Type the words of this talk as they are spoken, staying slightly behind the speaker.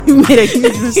You made a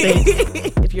huge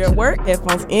mistake. If you're at work,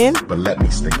 headphones in. But let me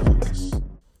stay focused.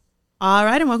 All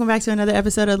right, and welcome back to another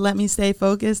episode of Let Me Stay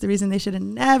Focused. The reason they should have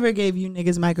never gave you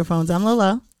niggas microphones. I'm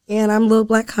Lolo. And I'm Lil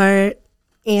Blackheart.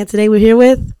 And today we're here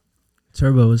with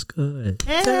Turbeaux is good.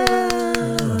 Hey. Turbeaux.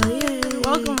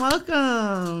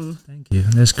 Welcome. Thank you.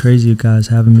 That's crazy you guys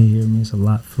having me here. It means a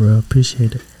lot for real.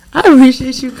 Appreciate it. I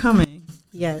appreciate you coming.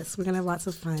 Yes, we're gonna have lots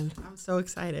of fun. I'm so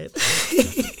excited.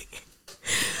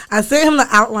 I sent him the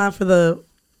outline for the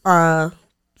for all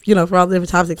the different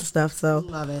topics and stuff. So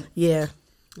Love it. yeah.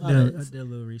 I did a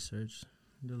little research.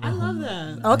 I love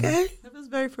that. Okay. That was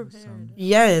very prepared.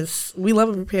 Yes, we love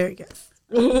a prepared guest.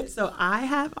 So I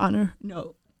have honor.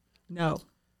 No.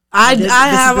 I This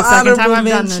have is the second time honorable I've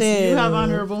done this. mention. You have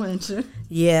honorable mention.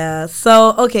 Yeah.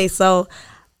 So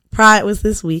Pride was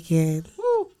this weekend.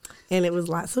 Woo. And it was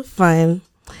lots of fun.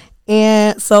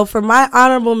 And so for my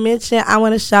honorable mention, I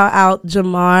want to shout out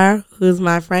Jamar, who's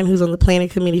my friend who's on the planning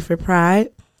committee for Pride.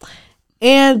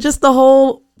 And just the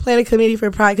whole planning committee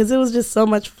for Pride, because it was just so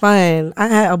much fun. I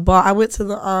had a ball. I went to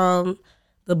the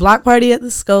block party at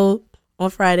the Scope on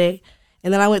Friday,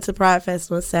 and then I went to Pride Fest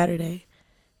on Saturday.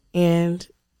 And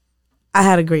I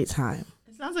had a great time.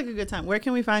 It sounds like a good time. Where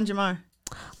can we find Jamar?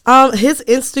 His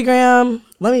Instagram,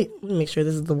 let me make sure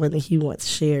this is the one that he wants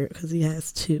shared because he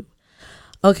has two.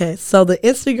 Okay, so the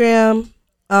Instagram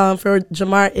for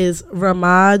Jamar is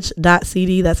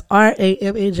ramaj.cd. That's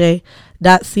RAMAJ.cd.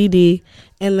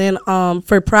 And then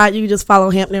for Pride, you can just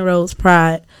follow Hampton Roads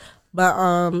Pride. But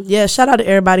yeah, shout out to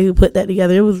everybody who put that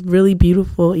together. It was a really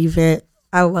beautiful event.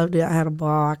 I loved it. I had a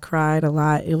ball. I cried a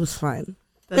lot. It was fun.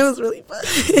 It was really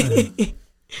fun.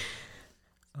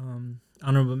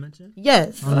 Honorable mention?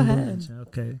 Yes. Honorable ahead. mention.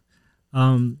 Okay.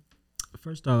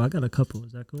 First off, I got a couple.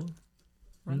 Is that cool?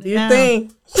 Do your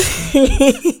thing.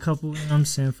 Couple, you know what I'm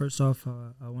saying? First off,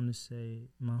 I want to say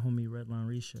my homie Redline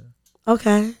Risha.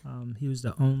 Okay. He was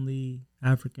the only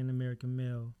African-American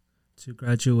male to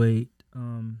graduate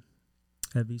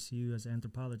at VCU as an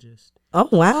anthropologist. Oh,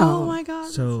 wow. Oh my God.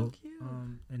 That's So, so cute.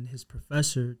 and his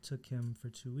professor took him for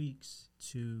 2 weeks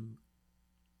to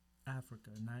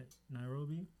Africa,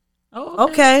 Nairobi. Oh,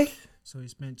 Okay. So he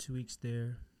spent 2 weeks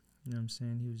there. You know what I'm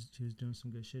saying? He was doing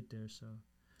some good shit there. So,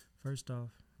 first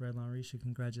off, Redline Risha,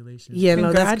 congratulations. Yeah,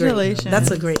 no, that's great. Congratulations.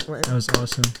 That's a great one. That was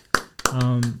awesome.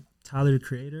 Tyler, the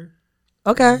Creator.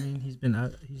 Okay. I mean, he's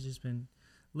just been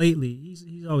lately. He's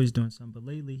always doing something, but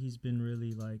lately he's been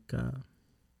really like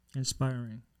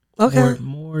inspiring. Okay.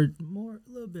 More, a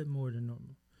little bit more than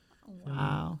normal.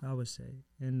 Wow. I would say.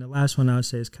 And the last one I would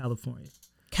say is California.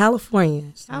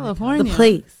 California. California. The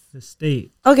place. The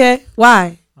state. Okay.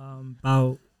 Why?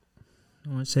 I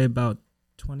want to say about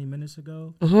 20 minutes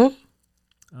ago,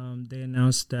 Mm-hmm. they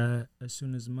announced that as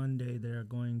soon as Monday, they're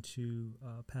going to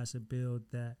pass a bill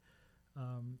that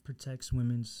protects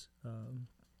women's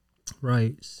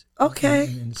rights. Okay.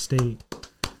 In the state.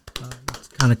 To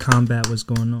kind of combat what's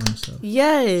going on. So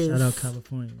Yes. shout out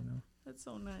California. You know. That's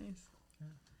so nice.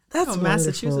 That's Oh, wonderful.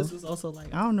 Massachusetts was also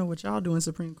like, I don't know what y'all do in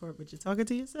Supreme Court, but you're talking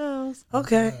to yourselves.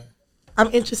 Okay. I'm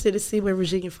interested to see where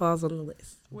Virginia falls on the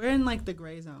list. We're in like the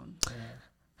gray zone.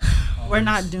 We're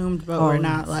not doomed, but we're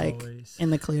not like Always.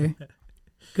 in the clear.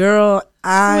 Girl,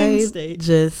 I Swing state.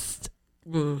 just...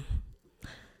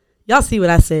 Y'all see what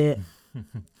I said.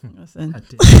 Listen, I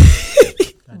did.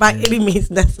 By any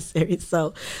means necessary.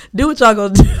 So, do what y'all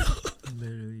gonna do.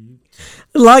 Literally.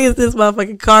 As long as this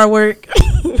motherfucking car work.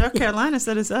 North Carolina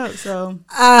set us up, so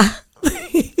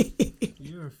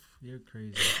You're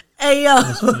crazy. Hey, yo.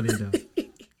 That's funny though.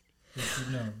 But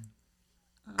you know.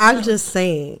 I'm just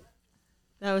saying.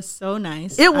 that was so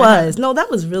nice. It was. No, that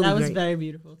was really That was great. very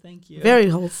beautiful. Thank you. Very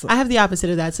wholesome. I have the opposite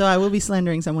of that, so I will be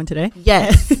slandering someone today.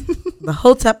 Yes. The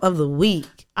hotep of the week.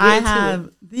 I Get into have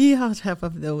it. the hotep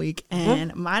of the week,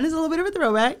 and mine is a little bit of a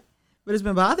throwback, but it's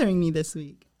been bothering me this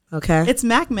week. Okay. It's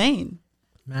Mac Main.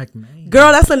 Mac Main.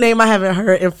 Girl, that's a name I haven't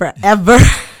heard in forever.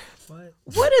 What?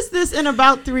 What is this in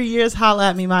about 3 years? Holla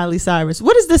at me, Miley Cyrus.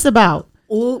 What is this about?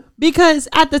 Ooh. Because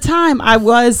at the time I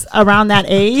was around that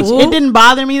age, Ooh. it didn't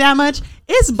bother me that much.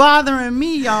 It's bothering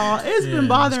me, y'all. It's Yeah, been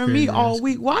bothering that's me crazy. all That's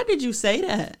week. Why did you say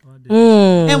that?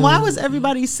 Mm. And why was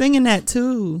everybody singing that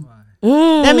too? Why?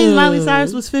 Mm. That means Miley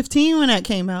Cyrus was 15 when that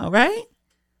came out, right?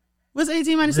 Was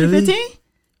 18 minus Really? 15?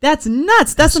 That's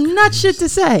nuts. That's some nuts shit to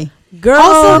say. Girl.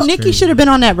 Also, Nicki crazy. should have been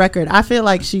on that record. I feel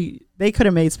like they could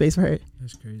have made space for her.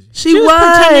 That's crazy. She was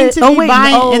pretending to be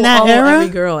bi in that era, Every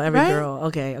girl. right?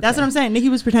 Okay. That's what I'm saying. Nicki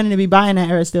was pretending to be bi in that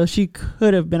era still. She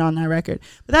could have been on that record.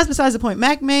 But that's besides the point.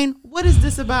 Mac Main, what is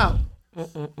this about?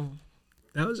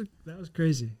 That was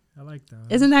crazy. I like that.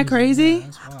 Isn't that crazy? Yeah,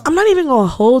 that's wild. I'm not even gonna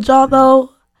hold y'all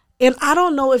though. And I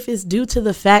don't know if it's due to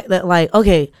the fact that, like,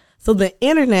 okay, so the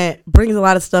internet brings a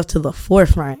lot of stuff to the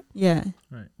forefront. Yeah.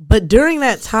 Right. But during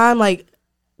that time, like,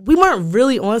 we weren't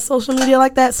really on social media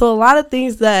like that. So a lot of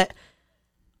things that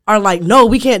are like, no,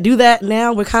 we can't do that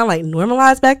now, were kind of like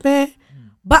normalized back then.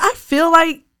 But I feel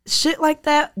like shit like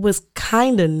that was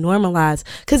kind of normalized.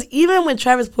 Because even when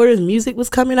Travis Porter's music was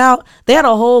coming out, they had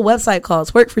a whole website called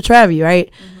Twerk for Travi,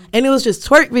 right? Mm-hmm. And it was just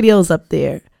twerk videos up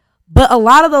there. But a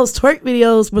lot of those twerk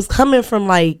videos was coming from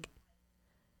like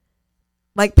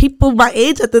people my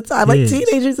age at the time, like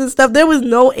teenagers and stuff. There was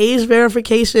no age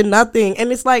verification, nothing.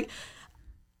 And it's like,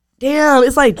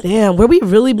 damn, were we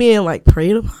really being like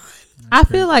preyed upon? I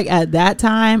feel like at that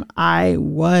time I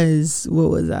just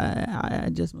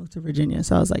moved to Virginia,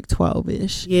 so I was like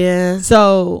 12-ish. Yeah.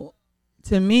 So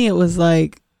to me it was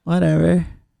like, whatever.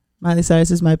 Miley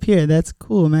Cyrus is my peer. That's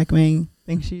cool. Mac Main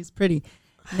thinks she's pretty.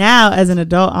 Now as an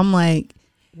adult, I'm like,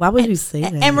 why would you say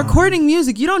that? And recording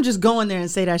music, you don't just go in there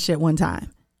and say that shit one time.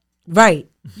 Right.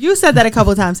 You said that a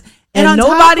couple times. And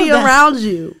nobody around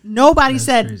you. Nobody That's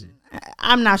said, crazy.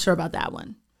 I'm not sure about that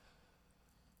one.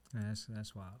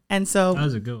 That's wild. And so that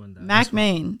was a good one. Mac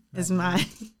Main is my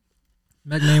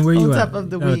Mac Main, where you at? of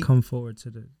the week. week. Come forward to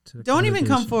the Don't even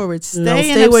come forward. Stay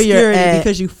in stay where you're obscurity at.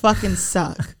 because you fucking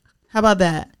suck. How about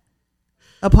that?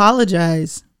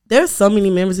 Apologize. There's so many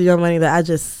members of Young Money that I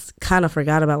just kind of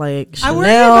forgot about, like I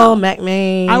Chanel, Mac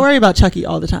Main. I worry about Chucky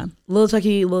all the time. Lil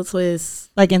Chucky, Lil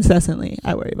Twist. Like incessantly,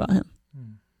 I worry about him.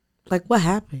 Like, what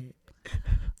happened?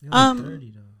 Like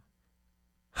 30 though.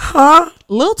 Huh?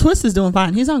 Lil Twist is doing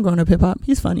fine. He's on Grown Up Hip Hop.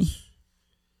 He's funny.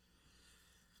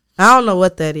 I don't know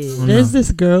what that is. There's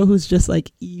this girl who's just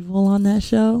like evil on that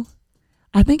show.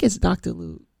 I think it's Dr.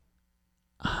 Luke.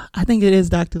 I think it is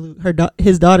Dr. Luke.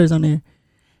 His daughter's on there.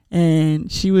 And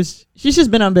she's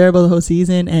just been unbearable the whole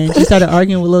season. And she started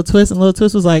arguing with Lil Twist. And Lil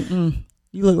Twist was like, you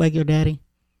look like your daddy.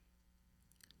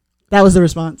 That was the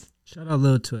response. Shout out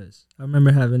Lil Twist. I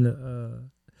remember having the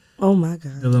oh my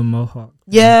God, the little mohawk.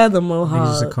 Yeah, the mohawk.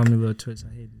 Niggas used to call me Lil Twist.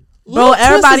 I hated it. Bro,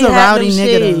 everybody is a had rowdy them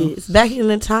nigga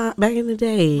shits back in the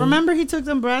day. Remember he took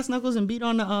them brass knuckles and beat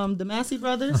on the Massey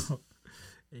brothers?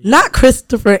 Not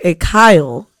Christopher and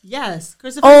Kyle. Yes,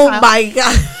 Christopher. Oh and Kyle. my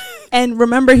God. And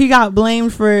remember he got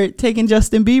blamed for taking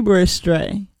Justin Bieber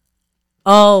astray.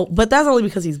 Oh, but that's only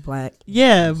because he's black.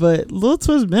 Yeah, but Lil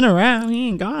Twist been around. He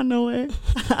ain't gone nowhere.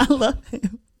 I love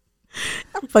him.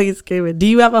 I'm fucking screaming. Do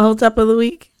you have a hotep of the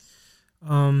week?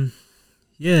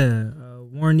 Yeah,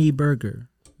 Warren E. Burger,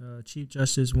 Chief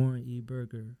Justice Warren E.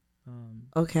 Burger.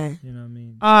 Okay. You know what I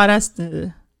mean? Oh, that's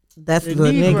the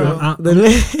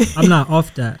nigga. I'm not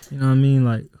off that. You know what I mean?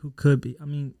 Like, who could be? I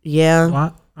mean, yeah.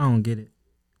 Well, I don't get it.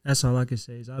 That's all I can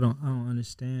say is I don't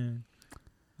understand.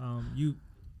 You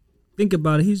think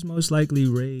about it. He's most likely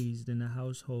raised in a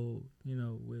household, you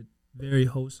know, with very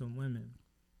wholesome women.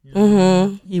 You know?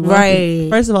 Mm-hmm. He right.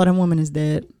 First of all, that woman is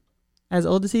dead. As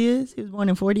old as he was born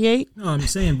in 48. No, I'm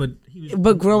saying, but he was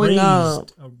but growing up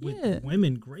with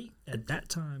women great at that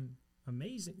time,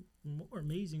 more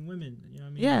amazing women. You know what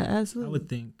I mean? Yeah, absolutely. I would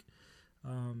think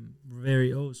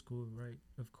very old school, right?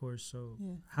 Of course. So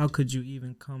how could you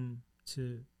even come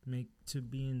to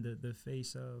be in the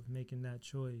face of making that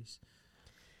choice?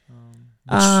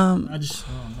 I just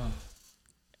don't know.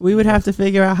 We would have to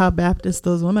figure out how Baptist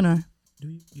those women are.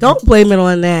 Don't blame it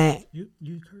on that. You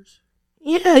curse?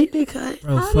 Yeah, you can cut.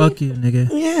 Bro, fuck you, nigga.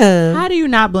 Yeah. How do you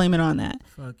not blame it on that?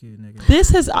 Fuck you, nigga. This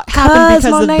has happened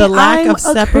because of the lack of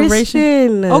separation.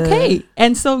 Christian. Okay.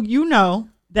 And so you know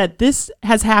that this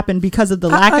has happened because of the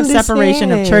lack of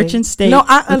separation of church and state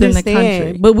within the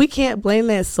country. But we can't blame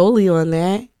that solely on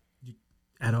that.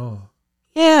 At all.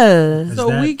 Yeah.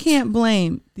 So we can't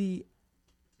blame the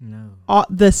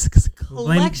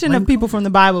collection blame of people from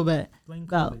the Bible, but blame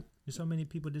COVID. There's so many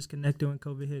people disconnected when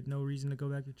COVID hit. No reason to go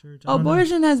back to church.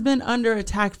 Abortion has been under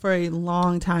attack for a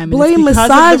long time. Blame and it's because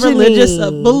misogyny. of the religious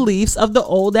beliefs of the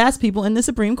old ass people in the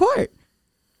Supreme Court.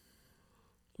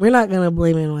 We're not gonna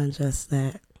blame it on just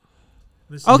that.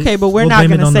 Listen, okay, but we're not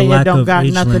gonna say it don't got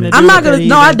nothing to do with it. I'm not gonna.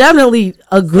 No, I definitely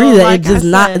agree that it does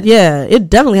not. Yeah, it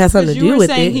definitely has something to do with it. You were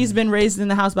saying he's been raised in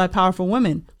the house by powerful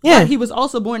women. Yeah, but he was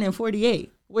also born in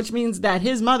 48. Which means that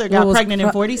his mother got pregnant in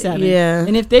 47. Yeah.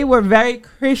 And if they were very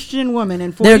Christian women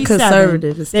in 47, they're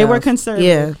conservative. They were conservative.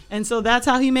 Yeah. And so that's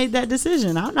how he made that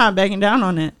decision. I'm not backing down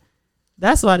on it.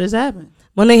 That's why this happened.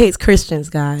 Monet hates Christians,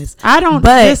 guys. I don't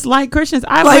dislike Christians.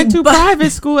 I went to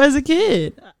private school as a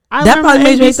kid. That probably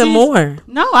made you hate them more.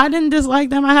 No, I didn't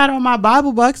dislike them. I had all my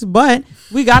Bible bucks, but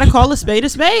we got to call a spade a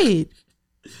spade.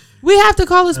 We have to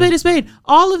call a spade a spade.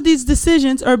 All of these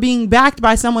decisions are being backed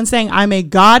by someone saying, I'm a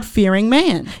God-fearing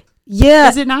man. Yeah.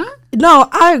 Is it not? No,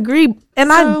 I agree.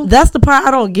 And that's the part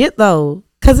I don't get, though.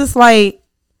 Because it's like,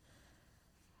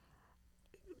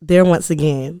 there once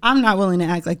again. I'm not willing to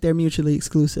act like they're mutually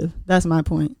exclusive. That's my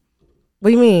point.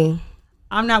 What do you mean?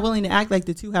 I'm not willing to act like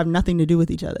the two have nothing to do with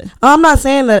each other. Oh, I'm not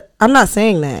saying that.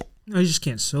 No, you just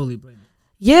can't solely blame it.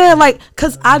 Yeah, like,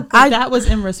 because that was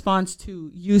in response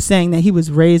to you saying that he was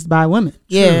raised by women.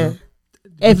 Yeah. True.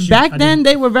 If back then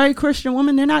they were very Christian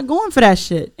women, they're not going for that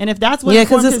shit. And if that's what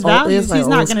informs his values, he's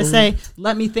not going to say,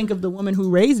 let me think of the woman who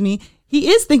raised me. He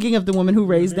is thinking of the woman who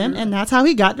raised them, and that's how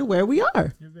he got to where we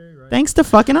are. You're very right. Thanks to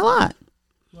fucking a lot.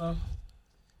 Well,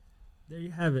 there you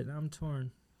have it. I'm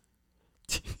torn.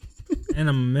 And I'm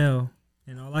a male.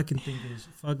 And all I can think is,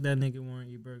 fuck that nigga Warren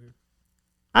E. Burger.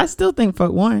 I still think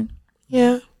fuck Warren.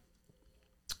 Yeah.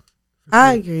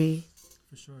 I agree.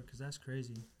 For sure, because that's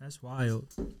crazy. That's wild.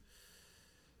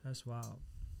 That's wild.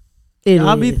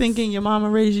 I'll be thinking your mama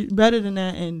raised you better than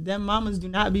that, and them mamas do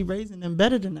not be raising them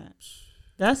better than that.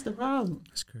 That's the problem.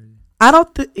 That's crazy. I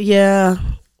don't think, yeah.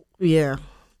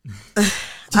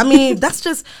 I mean, that's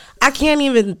just, I can't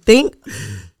even think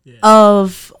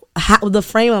of how the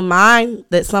frame of mind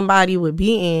that somebody would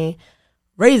be in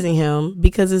raising him,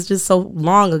 because it's just so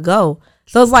long ago.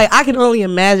 So it's like, I can only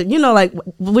imagine, you know, like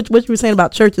what you were saying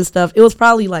about church and stuff. It was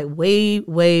probably like way,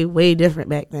 way, way different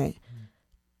back then.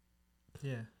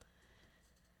 Yeah.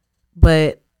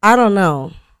 But I don't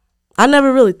know. I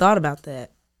never really thought about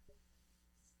that.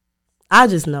 I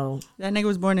just know. That nigga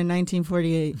was born in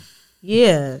 1948.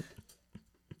 Yeah.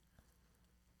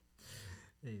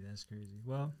 Hey, that's crazy.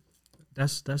 Well,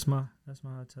 that's my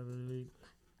hot tub of the week.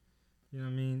 You know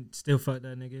what I mean? Still fuck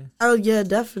that nigga. Oh yeah,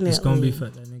 definitely. It's gonna be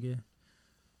fuck that nigga.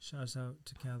 Shouts out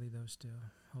to Cali though. Still,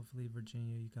 hopefully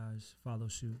Virginia, you guys follow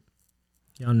suit.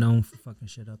 Y'all known for fucking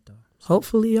shit up though.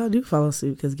 Hopefully y'all do follow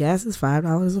suit, because gas is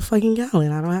 $5 a fucking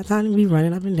gallon. I don't have time to be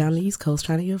running up and down the East Coast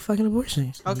trying to get a fucking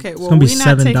abortion. Okay, well, we're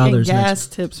not taking gas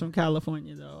tips from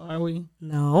California though, are we?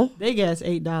 No. They gas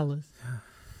 $8.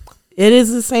 It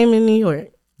is the same in New York.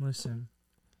 Listen.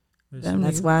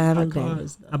 That's why I haven't been. How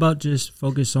about just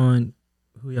focus on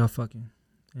who y'all fucking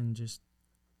and just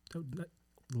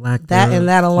lack that thereof. And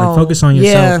that alone. Like focus on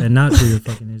yourself and not who you're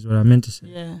fucking is what I meant to say.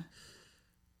 Yeah.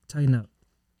 Tighten up.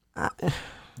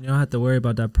 You don't have to worry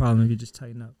about that problem if you just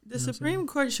tighten up. The Supreme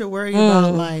Court should worry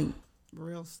about like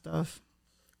real stuff.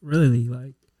 Really,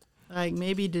 like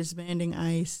maybe disbanding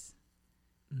ICE.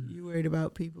 You worried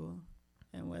about people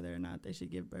and whether or not they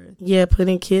should give birth. Yeah,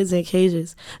 putting kids in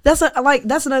cages. That's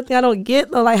another thing I don't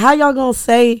get though. Like, how y'all gonna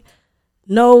say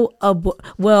no?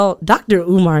 Well, Dr.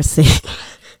 Umar said.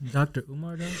 Dr.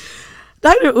 Umar does?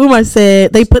 Dr. Umar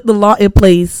said they put the law in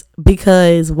place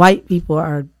because white people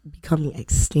are becoming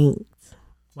extinct.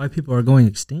 White people are going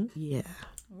extinct? Yeah.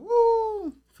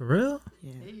 Woo. For real?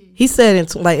 Yeah. He said in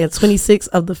 26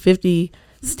 of the 50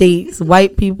 states,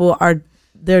 white people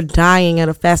they're dying at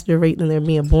a faster rate than they're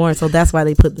being born. So that's why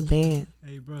they put the ban.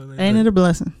 Hey, bro. Ain't it a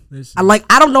blessing?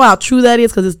 I don't know how true that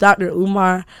is because it's Dr.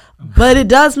 Umar, but it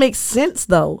does make sense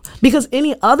though, because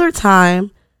any other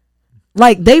time,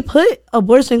 like, they put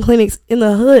abortion clinics in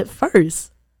the hood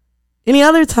first. Any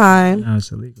other time. Now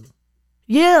it's illegal.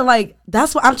 Yeah, like,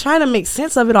 that's what I'm trying to make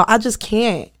sense of it all. I just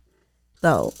can't,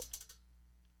 though.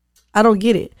 I don't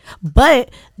get it.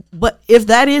 But if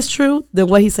that is true, then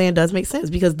what he's saying does make sense,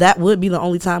 because that would be the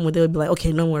only time when they would be like,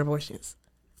 okay, no more abortions.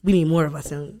 We need more of us,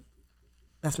 and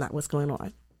that's not what's going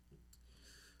on.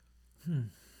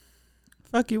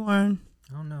 Fuck you, Warren.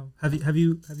 I don't know. Have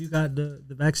you got the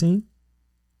vaccine?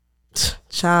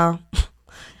 Child,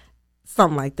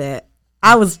 something like that.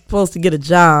 I was supposed to get a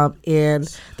job and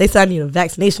they said I need a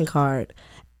vaccination card,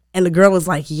 and the girl was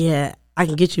like, yeah, I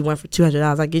can get you one for $200.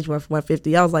 I can get you one for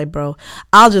 $150. I was like, bro,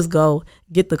 I'll just go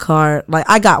get the card. Like,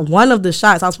 I got one of the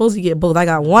shots. I was supposed to get both. I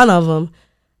got one of them,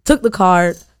 took the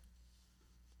card,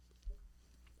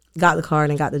 got the card,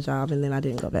 and got the job, and then I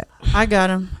didn't go back. I got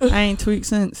him. I ain't tweaked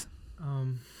since.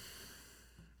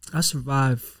 I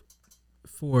survived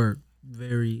 4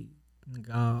 very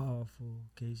god awful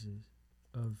cases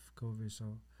of COVID,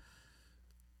 so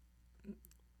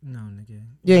no, nigga.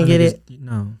 You didn't get it?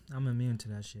 No, I'm immune to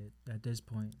that shit at this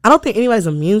point. I don't think anybody's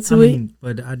immune to it.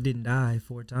 But I didn't die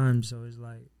 4 times, so it's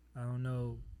like, I don't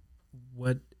know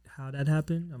how that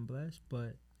happened. I'm blessed,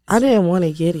 but I didn't want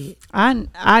to get it.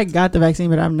 I got the vaccine,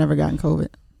 but I've never gotten COVID.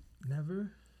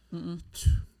 Never? Mm-mm.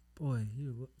 Boy,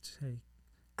 you hey.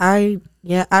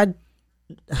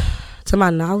 To my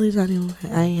knowledge, I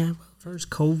ain't have.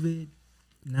 First COVID,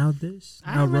 now this.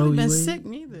 I haven't really been sick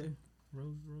neither.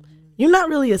 You're not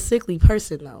really a sickly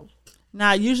person though.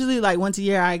 Nah, usually like once a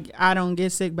year I don't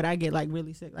get sick, but I get like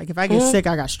really sick. Like if I get sick,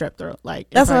 I got strep throat. Like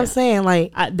that's what I'm saying.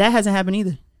 Like that hasn't happened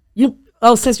either.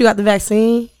 Since you got the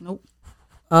vaccine? Nope.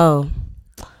 Oh,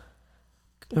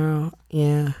 girl,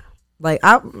 yeah. Like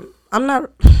I'm not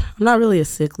really a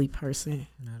sickly person.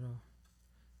 Not at all.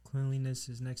 Cleanliness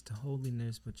is next to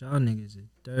holiness, but y'all niggas is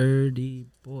dirty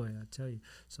boy. I tell you.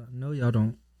 So I know y'all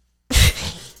don't.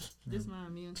 This my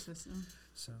immune system.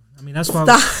 So I mean that's why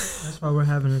we're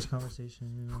having this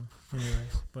conversation, you know.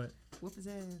 Anyways, but whoop his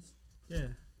ass.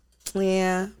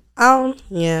 Yeah.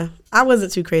 Yeah. I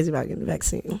wasn't too crazy about getting the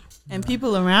vaccine. And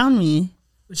people around me,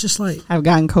 it's just like have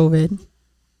gotten COVID,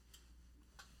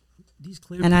 these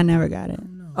clear. and I never got it.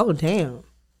 Oh damn.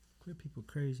 Clear people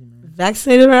crazy, man.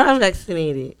 Vaccinated or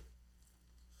unvaccinated?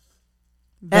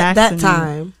 At that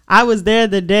time, I was there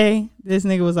the day this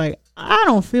nigga was like, I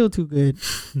don't feel too good.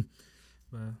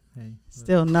 Well, hey.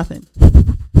 Still nothing.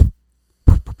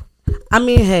 I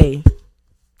mean, hey,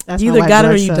 That's you my either white got it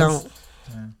or blood you cells.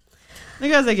 don't.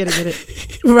 Niggas, I get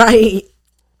it. Right.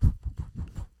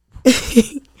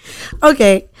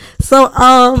 Okay. So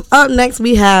up next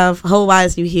we have Ho Why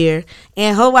Is You Here?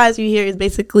 And Ho Why Is You Here is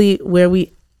basically where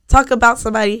we talk about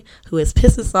somebody who has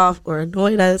pissed us off or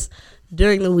annoyed us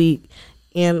during the week.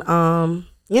 And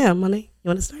yeah, Money, you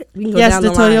want to start? We can go Yes, down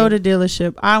the line. Toyota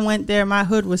dealership. I went there. My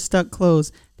hood was stuck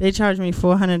closed. They charged me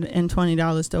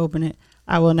 $420 to open it.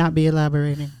 I will not be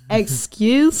elaborating.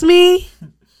 Excuse me?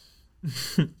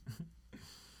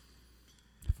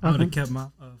 I would have kept my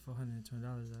 $420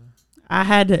 though. I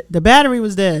had to, the battery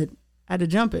was dead. I had to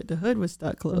jump it. The hood was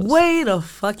stuck closed. Wait a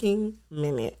fucking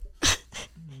minute.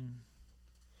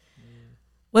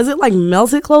 Was it like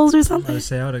melted closed or I something? would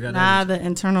say I would have got Nah, that. the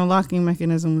internal locking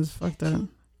mechanism was fucked up.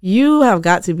 You have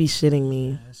got to be shitting me.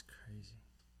 Yeah, that's crazy.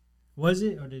 Was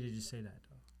it, or did you just say that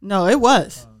though? No, it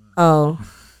was. Oh.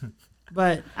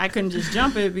 But I couldn't just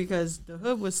jump it because the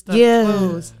hood was stuck Yeah.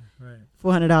 closed. Right.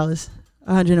 $400.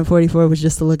 $144 was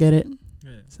just to look at it.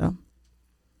 Yeah. So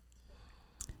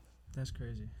That's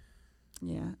crazy.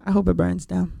 yeah, I hope it burns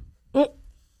down. Mm.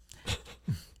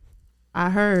 I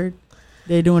heard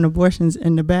they doing abortions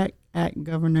in the back at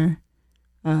Governor.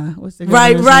 What's the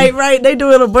Right. governor's name? They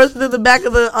doing a abortion in the back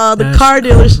of the That's car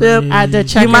dealership. crazy. At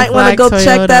the You might want to go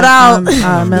check that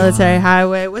out. Military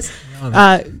Highway. What's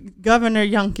Y'all- Governor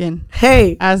Youngkin?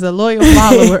 Hey, As a loyal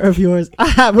follower of yours, I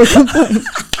have a complaint.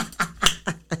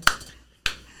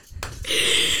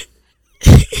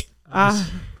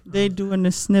 They doing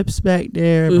the snips back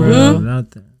there, bro. Mhm. Bro,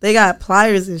 nothing. they got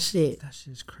pliers and shit. That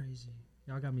shit's crazy.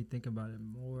 Y'all got me thinking about it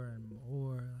more and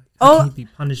more. Like, Oh. how can you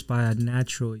be punished by a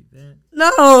natural event? No.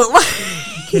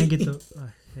 You can't get the.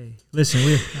 Hey,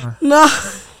 listen, No.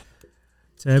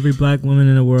 to every black woman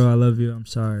in the world, I love you. I'm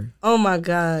sorry. Oh my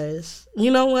gosh.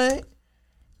 You know what?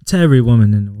 To every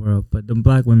woman in the world, but the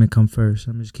black women come first.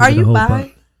 I'm just Are keeping you the whole bi?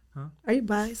 buck. Huh? Are you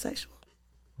bisexual?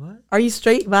 What? Are you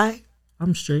straight bi?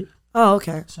 I'm straight. Oh,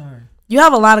 okay. Sorry. You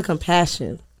have a lot of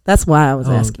compassion. That's why I was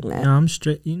asking that. No, I'm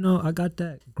straight. You know, I got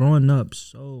that growing up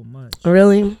so much.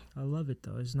 Really? I love it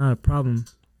though. It's not a problem.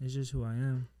 It's just who I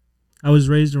am. I was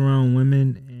raised around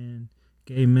women and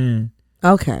gay men.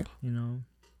 Okay. You know.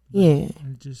 Yeah.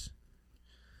 And just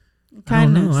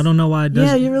Kindness. I don't know why it doesn't.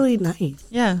 Yeah, you're really nice.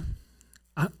 Yeah,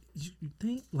 You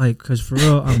think like, cause for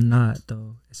real, I'm not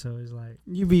though. So it's like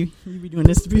you be doing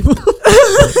this to people.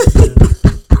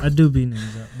 I do beat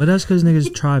niggas up, but that's cause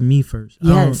niggas tried me first. I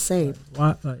Yeah, don't- same.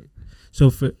 Why like?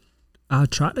 So I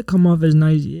try to come off as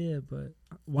nice, yeah, but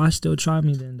why still try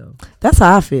me then though? That's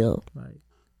how I feel. Like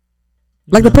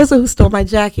Like the person who stole my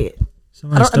jacket.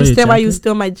 I don't understand why you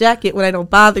steal my jacket when I don't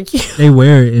bother you. They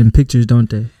wear it in pictures, don't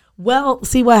they? Well,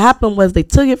 see, what happened was they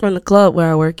took it from the club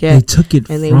where I work They at, took it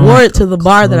and they from wore it to the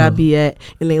bar that I club. be at,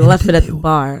 and they And left it at the they-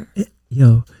 bar.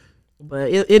 Yo, But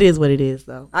it is what it is,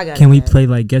 though. I got. can we play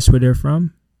like guess where they're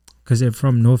from? Cause they're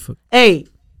from Norfolk. Hey,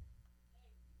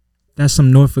 That's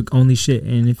some Norfolk only shit.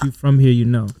 And if you from here, you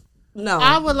know. no.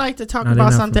 I would like to talk No, they're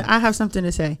about not something. from- I have something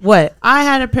to say. What? I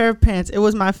had a pair of pants. It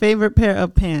was my favorite pair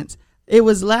of pants. It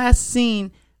was last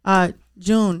seen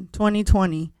June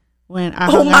 2020 when I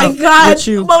Oh hung my out God, with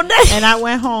you, Monet. and I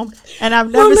went home, and I've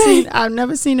Monet.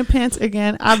 never seen the pants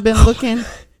again. I've been looking.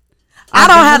 I I've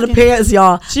don't been have the looking. pants,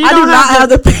 y'all. She I do don't not have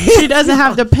the pants. She doesn't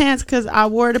have the pants because I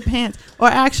wore the pants. Or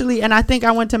actually, and I think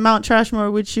I went to Mount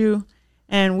Trashmore with you,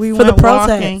 and we for went the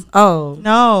walking. protest. Oh,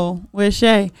 No, with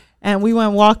Shay, and we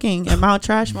went walking at Mount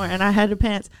Trashmore, and I had the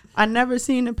pants. I never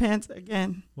seen the pants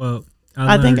again. Well,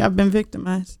 I think learned- I've been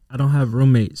victimized. I don't have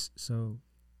roommates, so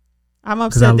I'm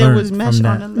 'Cause I upset there learned was mesh from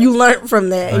on that. the you learned from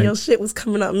that, and Like- your shit was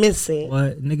coming up missing.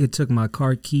 what? Nigga took my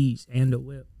car keys and the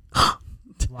whip.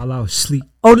 while I was asleep.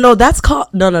 Oh no, that's called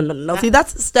no. See,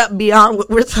 that's a step beyond what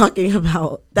we're talking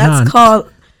about. That's called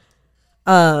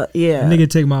yeah. Nigga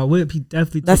take my whip. He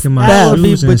definitely That's taking my That would be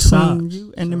shoes and between socks.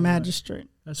 you and the magistrate.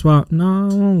 That's why no,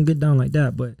 I won't get down like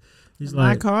that. But it's My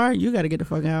like car, you got to get the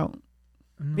fuck out.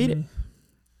 Beat it.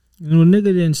 You know, nigga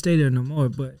didn't stay there no more.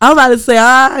 But I was about to say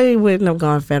I wouldn't have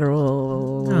gone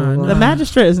federal. Nah. The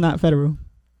magistrate is not federal.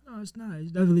 no, it's not.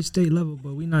 It's definitely state level.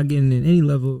 But we not getting in any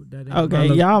level that. ain't Okay, my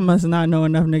level. y'all must not know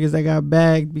enough niggas that got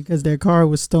bagged because their car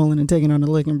was stolen and taken on the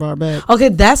lick and brought back. Okay,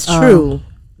 that's true.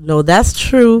 No, that's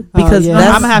true Oh, because yeah.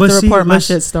 that's I'm gonna have But to see, report my let's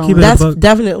shit keep stolen. it that's above-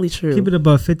 definitely true. Keep it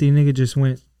above 50. Nigga just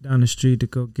went down the street to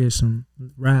go get some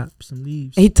some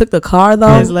leaves. He took the car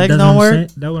though. His legs That's don't what I'm work. saying.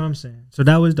 That's what I'm saying. So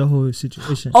that was the whole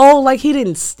situation. Oh, like he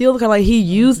didn't steal the car. Like he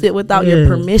used it without your Yeah.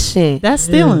 permission. That's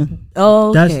stealing. Oh,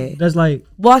 okay. That's like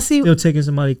Well, I see. still taking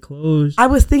somebody's clothes. I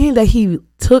was thinking that he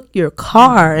took your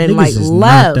car and Niggas like is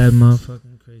left. Not that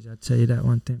motherfucking crazy. I tell you that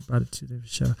one thing about it too. Different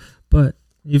show. But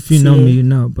if you know See? me, you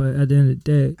know. But at the end of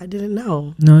the day, I didn't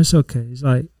know. no, it's okay. It's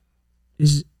like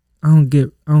I don't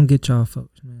get y'all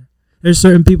folks, man. There's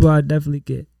certain people I definitely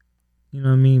get. You know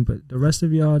what I mean? But the rest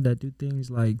of y'all that do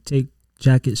things like take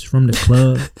jackets from the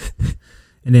club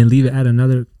and then leave it at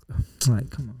another, like,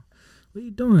 come on, what are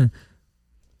you doing?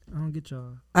 I don't get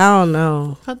y'all. I don't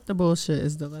know. Cut the bullshit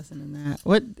is the lesson in that.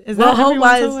 What is Well, that? hope everyone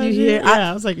why told is you us? here? Yeah,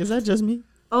 I was like, is that just me?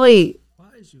 Oh wait, Why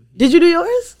is you here? did you do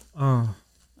yours?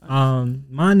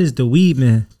 Mine is the weed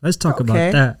man. Let's talk Okay.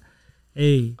 about that.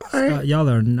 Hey, All right. stop, y'all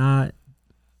are not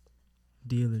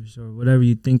dealers or whatever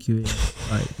you think you is.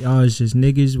 Like y'all is just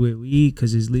niggas with weed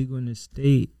because it's legal in the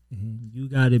state, and you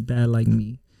got it bad like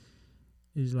me.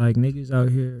 It's like niggas out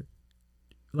here.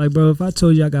 Like, bro, if I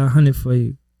told you I got 100 for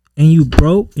you, and you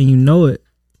broke and you know it,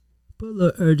 put a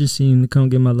little urgency in to come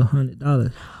get my little $100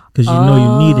 because you know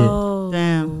you need it. Oh.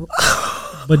 Damn.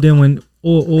 But then when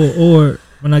or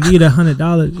when I give you that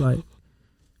 $100, like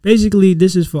basically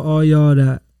this is for all y'all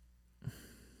that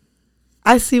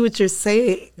I see what you're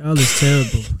saying. y'all is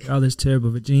terrible. Y'all is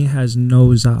terrible. Virginia has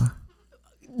no za.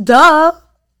 Duh.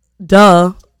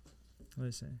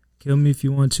 Listen, kill me if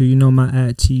you want to. You know my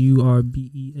at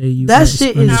TURBEAU. That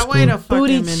shit is- Now wait a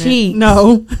Booty fucking minute. cheeks.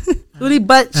 No, Booty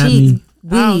butt At cheeks. me.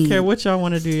 Weed. I don't care what y'all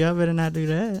want to do. Y'all better not do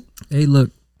that. Hey,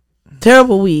 look.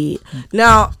 Terrible weed.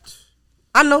 Now,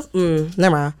 I know. Never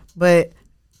mind. But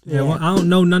Yeah, well, I don't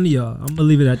know none of y'all. I'm gonna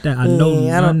leave it at that. I know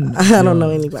none. I don't of know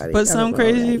y'all. anybody. But I some don't know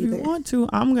crazy that if you either. want to.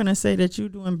 I'm gonna say that you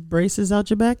doing braces out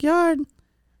your backyard.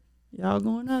 Y'all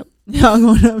going up. Y'all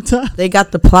going up top. They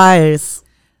got the pliers.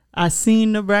 I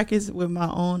seen the brackets with my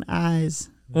own eyes.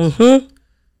 Mm-hmm.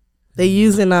 They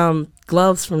using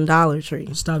gloves from Dollar Tree.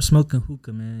 Stop smoking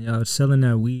hookah, man. Y'all selling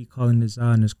that weed, calling this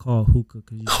out, and it's called hookah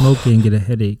because you smoke it and get a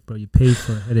headache, bro. You pay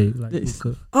for a headache like This-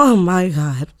 hookah. Oh my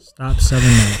God. Stop selling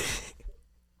that.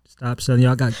 Stop selling.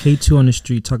 Y'all got K2 on the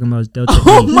street talking about his Delta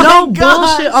Oh 8. my No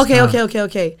gosh. bullshit. Stop.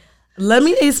 Okay. Let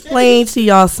me explain to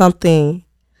y'all something.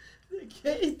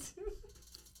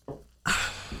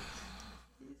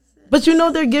 But you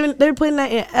know they're putting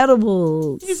that in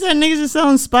edibles. He said niggas is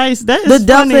selling spice. That The is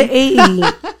Delta funny.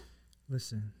 8.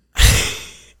 Listen,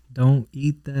 don't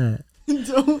eat that.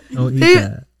 Don't- Don't eat He-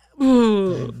 that.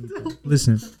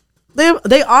 Listen,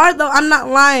 They are though. I'm not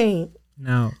lying.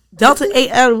 now Delta 8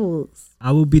 edibles.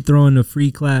 I will be throwing a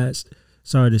free class.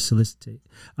 Sorry to solicitate.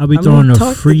 I'll be I throwing mean,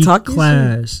 a free talk your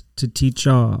class to teach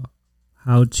y'all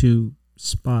how to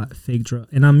spot fake drug.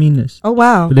 And I mean this. Oh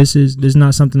wow. But this is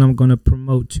not something I'm going to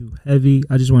promote too heavy.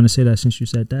 I just want to say that since you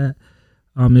said that.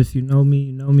 If you know me,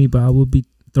 you know me. But I will be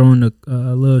throwing a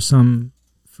little something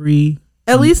free.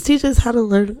 At least teach us how to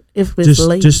learn if it's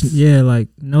late. Just yeah, like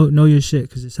know your shit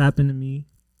because it's happened to me.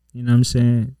 You know what I'm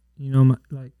saying? You know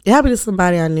like It happened to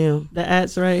somebody I knew. The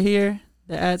ads right here.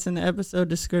 The ads in the episode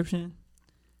description.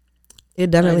 It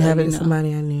definitely Like, happened you to know.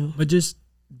 somebody I knew. But just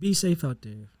be safe out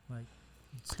there. Like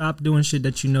stop doing shit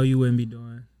that you know you wouldn't be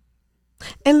doing.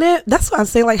 And then that's what I'm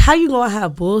saying. Like, how you gonna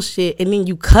have bullshit and then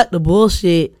you cut the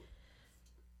bullshit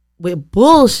with To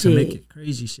bullshit, make it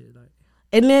crazy shit. Like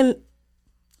and then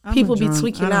I'm People a be drunk.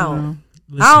 tweaking I don't out. know.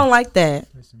 listen, I don't like that.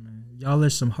 listen, man. Y'all are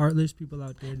some heartless people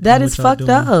out there. That doing is what y'all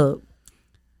fucked doing. up.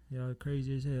 Y'all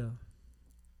crazy as hell.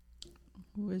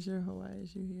 Where's your Hawaii?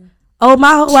 Is you here? Oh,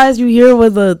 my why is you here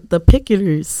with the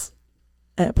picketers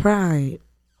at Pride?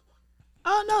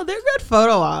 Oh no, they're good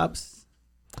photo ops.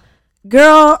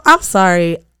 Girl, I'm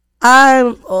sorry.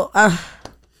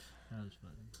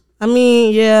 I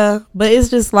mean, yeah, but it's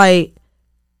just like,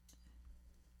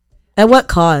 at what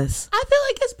cost? I feel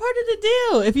like it's part of the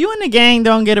deal. If you and the gang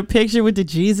don't get a picture with the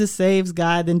Jesus Saves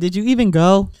guy, then did you even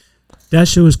go? That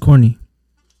shit was corny.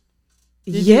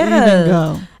 Did you even Yeah.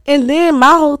 go? And then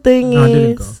my whole thing No, I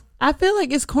didn't go. is, I feel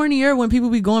like it's cornier when people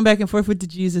be going back and forth with the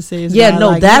Jesus saves. Yeah, God. no,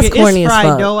 like, that's nigga, corny it's as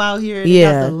fried fuck. dough out here. They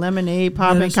Yeah. got the lemonade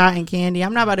popping, Yes. cotton candy.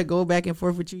 I'm not about to go back and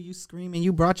forth with you. You screaming.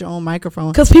 You brought your own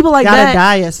microphone. because people like Gotta that,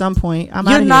 die at some point. I'm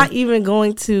you're outta not here. even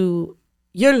going to,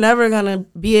 you're never going to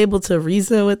be able to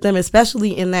reason with them,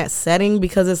 especially in that setting,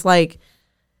 because it's like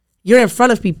you're in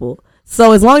front of people.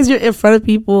 So as long as you're in front of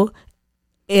people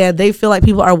and they feel like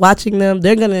people are watching them,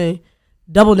 they're going to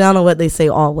double down on what they say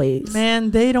always.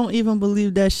 Man, they don't even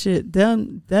believe that shit.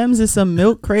 Them's is some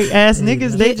milk crate ass Hey, niggas.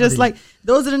 that's They just funny. like,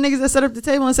 those are the niggas that set up the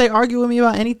table and say, argue with me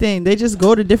about anything. They just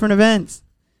go to different events.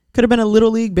 Could have been a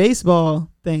little league baseball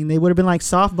thing. They would have been like,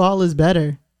 softball is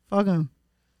better. Fuck them.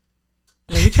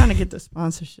 Yeah, we trying to get the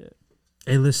sponsorship.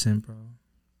 Hey, listen, bro.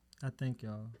 I think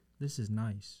y'all. This is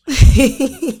nice.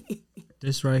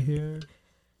 This right here.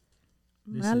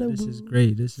 This is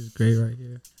great. This is great right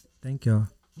here. Thank y'all.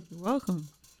 You're welcome.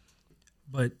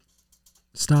 But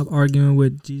stop arguing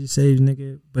with Jesus saves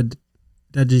nigga. But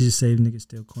that Jesus saves nigga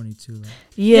still corny too. Like,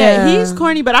 Yeah, he's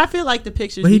corny, but I feel like the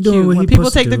pictures But he be doing cute. what When he people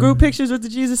supposed to take the do. group pictures with the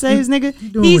Jesus saves nigga, he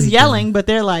doing he's what he yelling, doing. but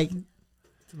they're like,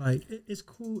 it's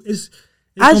cool. It's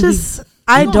I gonna be- just,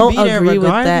 I gonna don't be there agree with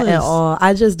that at regardless. all.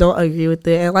 I just don't agree with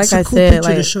it. And like it's a I cool said, picture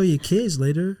to like, show your kids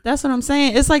later. that's what I'm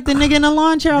saying. It's like the nigga in the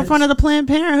lawn chair in front of the Planned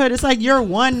Parenthood. It's like, you're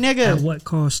one At nigga. what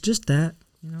cost? Just that.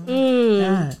 You know.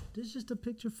 That. This is just a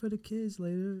picture for the kids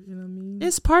later. You know what I mean?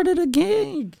 It's part of the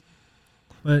gig.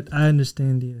 But I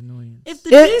understand the annoyance. If the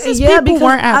Jesus people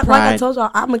weren't at like I Pride, told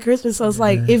y'all, I'm a Christian, so it's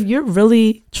like, Yeah. if you're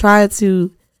really trying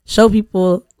to show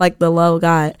people like the love of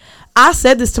God, I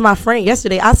said this to my friend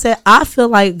yesterday. I said, I feel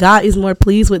like God is more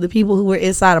pleased with the people who were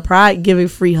inside of Pride giving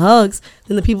free hugs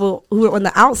than the people who were on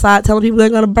the outside telling people they're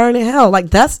going to burn in hell. Like,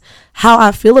 that's how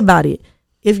I feel about it.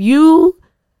 If you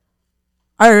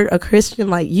are a Christian,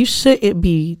 like, you shouldn't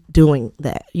be doing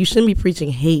that. You shouldn't be preaching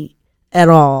hate at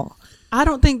all. I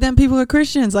don't think them people are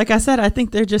Christians. Like I said, I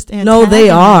think they're just antagonists. No, they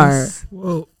are.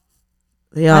 Whoa.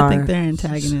 They are. I think they're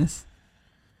antagonists.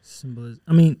 Symbolism.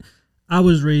 I mean, I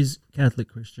was raised Catholic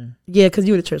Christian. Yeah, because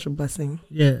you were the church of blessing.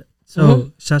 Yeah.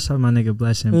 So shouts out my nigga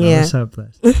Blessing, bro. Yeah. What's up,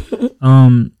 Bless?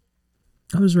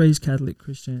 I was raised Catholic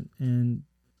Christian, and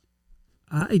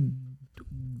I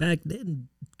back then,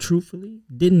 truthfully,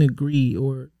 didn't agree,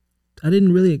 or I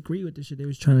didn't really agree with the shit they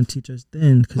was trying to teach us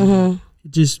then, because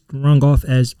it just rung off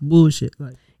as bullshit.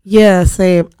 Like, Yeah,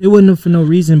 same. it wasn't for no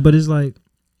reason, but it's like,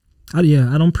 I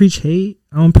don't preach hate.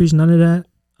 I don't preach none of that,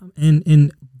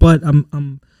 but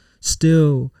I'm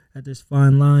still at this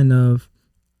fine line of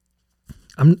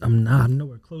I'm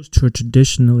nowhere close to a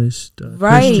traditionalist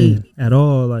Right. Christian at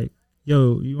all. Like,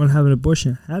 yo, you want to have an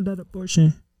abortion? Have that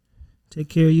abortion. Take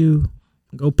care of you.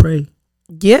 Go pray.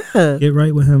 Yeah. Get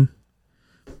right with him.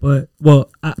 But, well,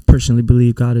 I personally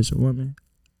believe God is a woman.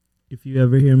 If you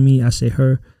ever hear me, I say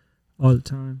her all the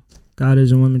time. God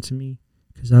is a woman to me,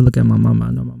 because I look at my mama.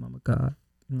 I know my mama God.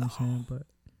 You know what I'm saying? But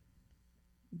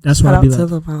that's Shout why I out be to like,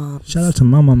 the moms. shout out to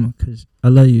my mama, because I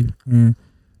love you. And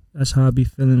that's how I be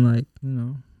feeling, like, you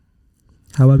know,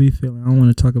 how I be feeling. I don't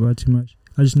want to talk about it too much.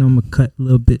 I just know I'm going to cut a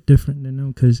little bit different than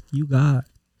them, because you God.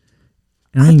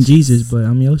 And I ain't Jesus, but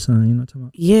I'm your son. You know what I'm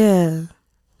talking Yeah.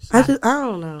 about? I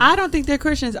don't know. I don't think they're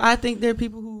Christians. I think they're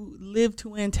people who live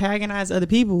to antagonize other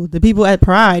people. The people at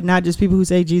Pride, not just people who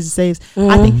say Jesus saves.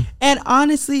 I think, and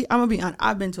honestly, I'm gonna be honest.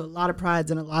 I've been to a lot of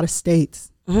prides in a lot of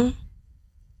states.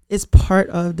 It's part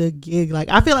of the gig. Like,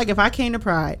 I feel like if I came to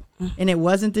Pride and it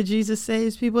wasn't the Jesus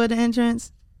saves people at the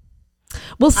entrance,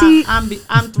 Well, see, I'm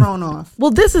thrown off.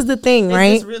 well, this is the thing,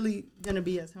 right? It's really gonna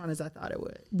be as fun as I thought it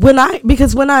would.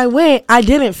 Because when I went, I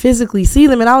didn't physically see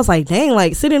them, and I was like, dang,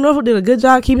 like City of Norfolk did a good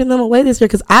job keeping them away this year,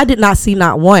 because I did not see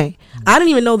not one. I didn't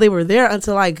even know they were there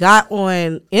until I got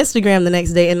on Instagram the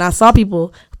next day, and I saw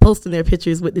people posting their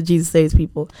pictures with the Jesus Saves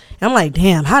people. And I'm like,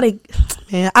 damn,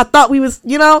 man, I thought we was,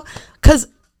 because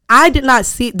I did not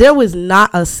see, there was not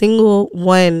a single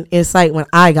one in sight when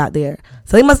I got there.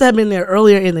 So they must have been there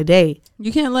earlier in the day.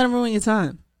 You can't let them ruin your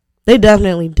time. They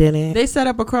definitely didn't. They set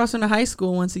up across from the high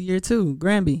school once a year too.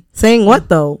 Granby. Saying what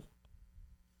though?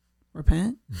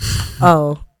 Repent.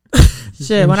 Oh.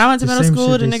 Shit. When I went to the middle same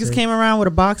school, shit the they niggas say. came around with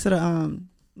a box of the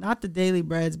not the daily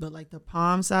breads, but like the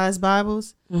palm-sized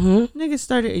Bibles. Niggas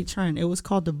started a trend. It was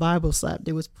called the Bible slap.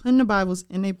 They was putting the Bibles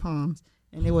in their palms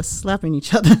and they was slapping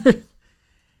each other.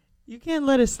 You can't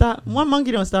let it stop. One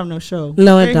monkey don't stop no show.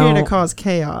 No, it We're here to don't. cause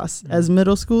chaos as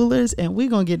middle schoolers, and we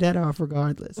gonna get that off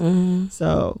regardless.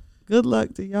 So good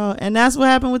luck to y'all. And that's what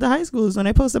happened with the high schools. When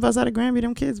they post up outside of Granby,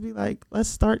 them kids be like, let's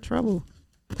start trouble.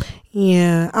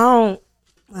 Yeah, I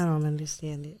don't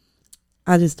understand it.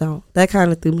 I just don't. That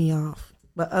kind of threw me off.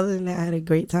 But other than that, I had a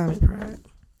great time at Pride.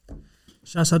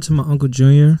 Shouts out to my Uncle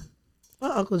Junior.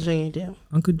 What Uncle Junior do?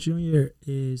 Uncle Junior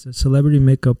is a celebrity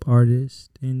makeup artist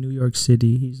in New York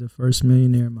City. He's the first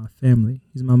millionaire in my family.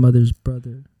 He's my mother's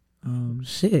brother.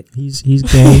 Shit. He's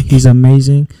gay. He's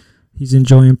amazing. He's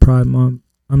enjoying Pride Month.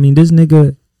 I mean, this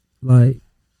nigga, like,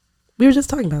 We were just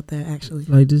talking about that, actually.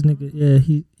 like this nigga,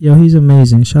 yeah, he's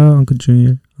amazing. Shout out Uncle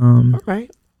Junior. All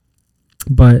right.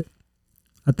 But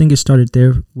I think it started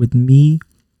there with me.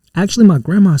 Actually, my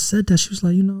grandma said that. She was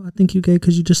like, I think you gay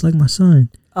because you just like my son.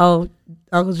 Oh,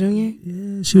 Uncle Junior?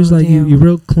 Yeah, she was like, damn. you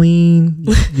real clean.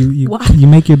 You Why? you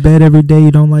make your bed every day.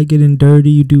 You don't like getting dirty.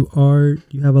 You do art.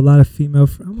 You have a lot of female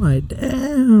friends. I'm like,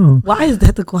 damn. Why is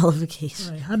that the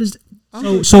qualification? Like, how does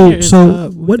Uncle so Junior is so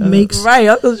up. what makes Right,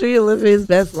 Uncle Junior living his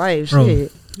best life. Bro.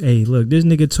 Shit. Hey, look, this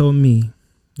nigga told me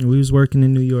when we was working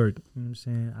in New York, you know what I'm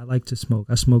saying, I like to smoke.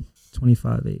 I smoke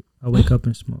 25-8. I wake up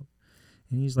and smoke.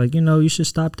 And he's like, you should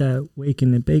stop that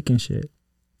waking and baking shit.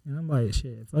 And I'm like,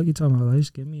 shit, fuck you talking about? Like,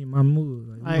 just get me in my mood.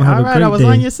 Like, we Like, gonna have all a right, great I was day.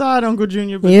 on your side, Uncle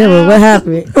Junior. But Yeah, but now- what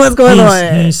happened? What's going He on?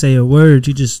 ain't say a word.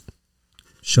 He just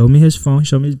showed me his phone,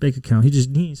 showed me his bank account. He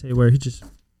didn't say a word.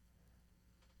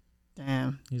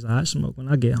 Damn. He's like, I smoke when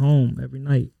I get home every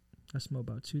night. I smoke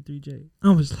about 2-3 J.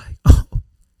 I was like, oh,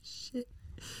 shit.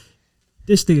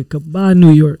 This nigga could buy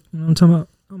New York. You know what I'm talking about?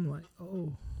 I'm like,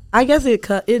 oh. I guess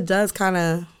it does kind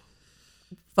of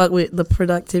fuck with the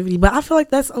productivity, but I feel like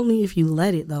that's only if you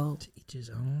let it, though. To each his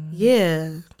own.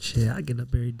 Yeah. Shit, I get up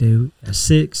every day at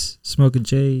 6, smoke a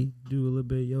J, do a little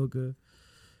bit of yoga,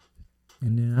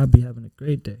 and then I'll be having a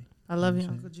great day. I love you, You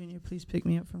know what I'm Uncle Junior. Please pick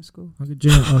me up from school. Uncle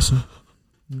Junior, awesome.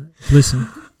 Listen,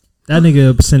 that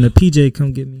nigga send a PJ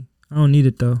come get me. I don't need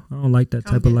it though. I don't like that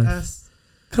type of life.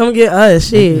 Come get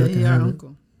us. Yeah, Shit. I can Yeah, have our it.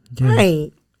 uncle. Yeah.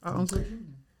 Right. Our Uncle Junior.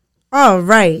 All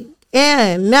right.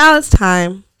 And now it's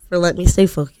time for Let Me Stay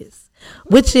Focused,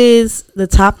 which is the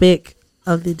topic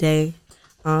of the day,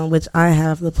 which I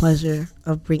have the pleasure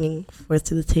of bringing forth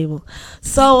to the table.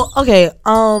 So, okay.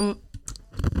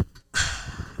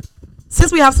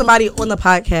 Since we have somebody on the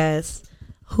podcast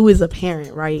who is a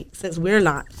parent, right? Since we're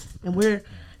not, and we're,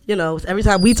 every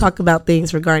time we talk about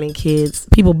things regarding kids,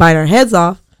 people bite our heads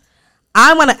off.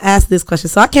 I want to ask this question.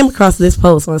 So I came across this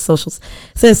post on socials.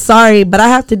 It says, sorry, but I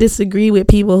have to disagree with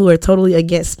people who are totally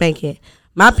against spanking.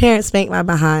 My parents spanked my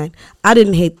behind. I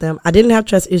didn't hate them. I didn't have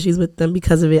trust issues with them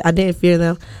because of it. I didn't fear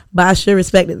them, but I sure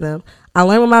respected them. I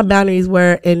learned what my boundaries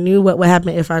were and knew what would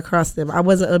happen if I crossed them. I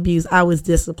wasn't abused. I was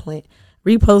disciplined.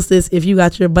 Repost this if you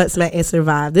got your butt smacked and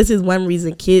survived. This is one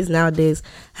reason kids nowadays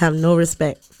have no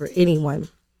respect for anyone.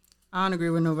 I don't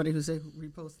agree with nobody who say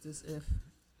repost this. If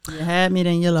you had me,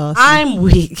 then you lost. me. I'm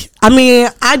weak. I mean,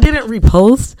 I didn't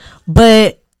repost,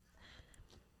 but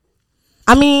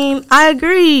I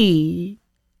agree.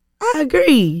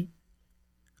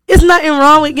 It's nothing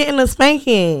wrong with getting a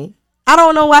spanking. I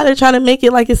don't know why they're trying to make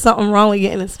it like it's something wrong with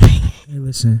getting a spanking. Hey,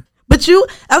 listen. But as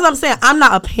I'm saying, I'm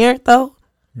not a parent though.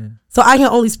 Yeah. So I can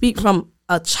only speak from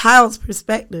a child's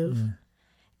perspective.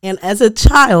 Yeah. And as a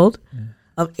child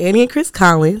of Annie and Chris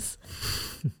Collins,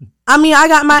 I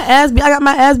got my ass beat. I got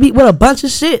my ass beat with a bunch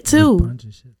of shit too.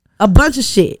 A bunch of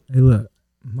shit. Hey, look,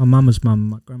 my mama's mama,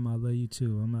 my grandma, I love you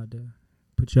too. I'm out there,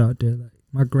 put you out there. Like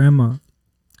my grandma,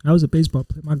 I was a baseball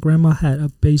player. My grandma had a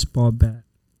baseball bat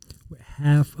with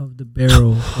half of the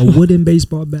barrel, a wooden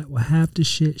baseball bat with half the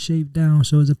shit shaved down,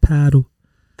 so it was a paddle.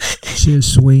 She'd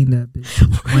swing that bitch.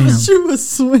 Wham. She was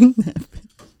swing that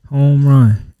bitch. Home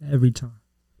run every time.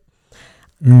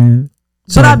 And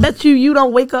But I bet you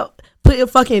don't wake up putting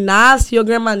fucking knives to your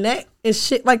grandma's neck and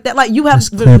shit like that. Like you have That's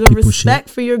the called people respect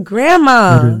for your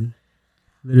grandma.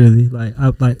 literally,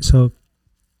 so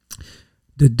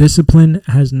the discipline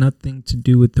has nothing to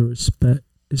do with the respect.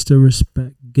 It's the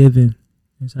respect given.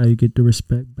 It's how you get the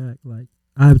respect back. Like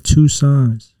I have 2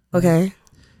 sons. Okay.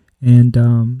 And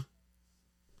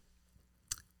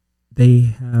they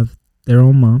have their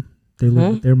own mom. They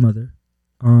live with their mother.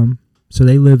 So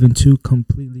they live in 2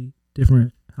 completely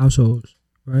different households,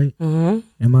 right? Mm-hmm.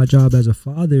 And my job as a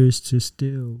father is to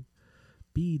still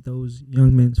be those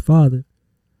young men's father.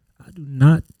 I do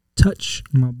not touch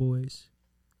my boys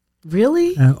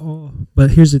Really? at all.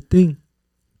 But here's the thing.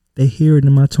 They hear it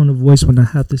in my tone of voice when I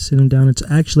have to sit them down. It's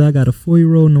actually, I got a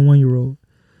 4-year-old and a 1-year-old.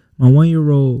 My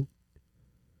 1-year-old,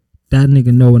 that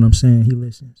nigga know what I'm saying. He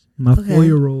listens. My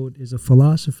 4-year-old is a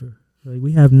philosopher. Like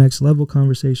we have next level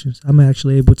conversations. I'm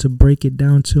actually able to break it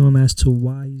down to him as to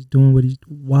why he's doing what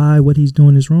he's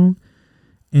doing is wrong.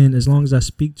 And as long as I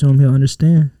speak to him, he'll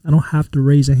understand. I don't have to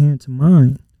raise a hand to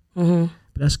mine. Mm-hmm.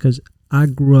 But that's because I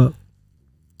grew up,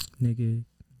 nigga,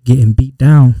 getting beat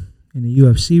down in the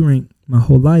UFC ring my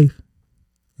whole life.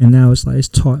 And now it's like it's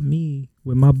taught me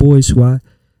with my boys who I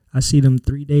I see them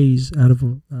 3 days out of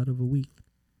a week.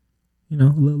 You know,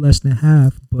 a little less than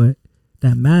half, but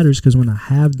that matters because when I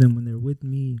have them, when they're with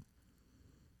me,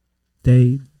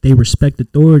 they respect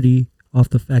authority off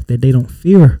the fact that they don't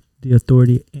fear the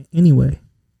authority anyway.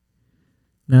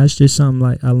 Now it's just something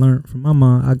like I learned from my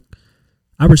mom.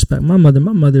 I respect my mother.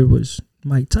 My mother was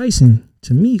Mike Tyson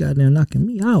to me, goddamn knocking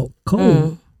me out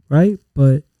cold, right?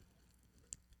 But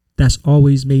that's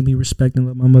always made me respect and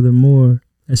love my mother more,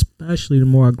 especially the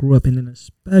more I grew up, and then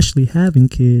especially having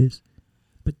kids.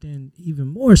 But then even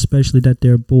more especially that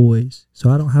they're boys. So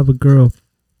I don't have a girl.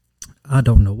 I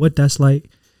don't know what that's like.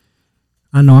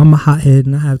 I know I'm a hothead,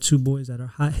 and I have 2 boys that are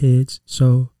hotheads.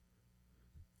 So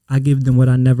I give them what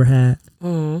I never had.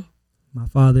 My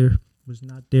father was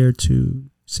not there to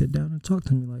sit down and talk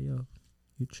to me like, yo,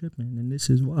 you tripping, and this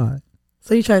is why.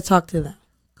 So you try to talk to them?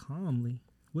 Calmly.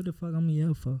 What the fuck I'm gonna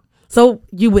yell for? So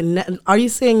you would are you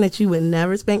saying that you would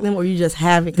never spank them, or you just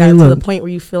haven't gotten to the point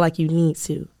where you feel like you need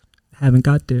to? Haven't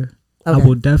got there. Okay. I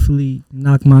will definitely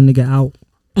knock my nigga out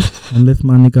and lift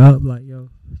my nigga up like, yo,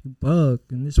 you bug.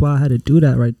 And this is why I had to do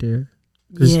that right there.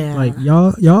 Because like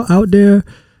y'all out there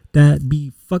that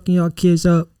be fucking y'all kids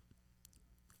up,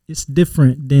 it's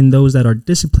different than those that are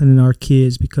disciplining our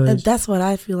kids, because and that's what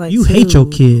I feel like you too. hate your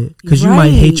kid because you might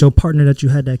hate your partner that you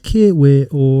had that kid with,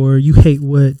 or you hate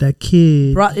what that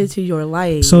kid brought into your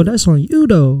life. So that's on you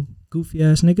though, goofy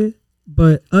ass nigga.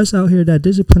 But us out here that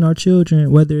discipline our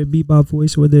children, whether it be by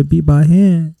voice or whether it be by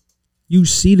hand, you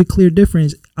see the clear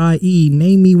difference, i.e.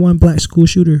 name me one black school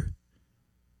shooter.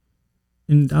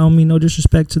 And I don't mean no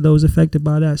disrespect to those affected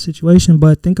by that situation,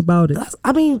 but think about it.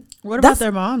 What about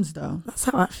their moms, though? That's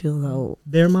how I feel, though.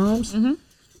 Their moms?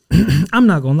 Mm-hmm. I'm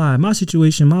not going to lie. My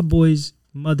situation, my boys'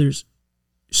 mothers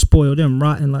spoil them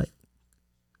rotten. Like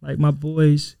my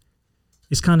boys,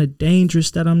 it's kind of dangerous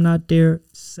that I'm not there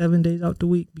 7 days out the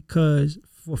week, because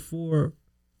for 4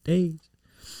 days,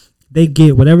 they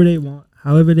get whatever they want,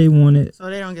 however they want it. So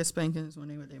they don't get spankings when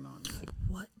they with their moms.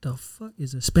 What the fuck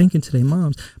is a spanking to their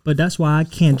moms? But that's why I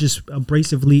can't just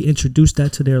abrasively introduce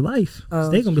that to their life. They're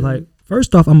going to be like,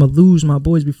 first off, I'm going to lose my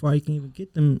boys before I can even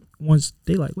get them. Once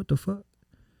they like, what the fuck?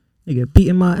 They get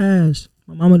beating my ass.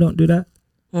 My mama don't do that.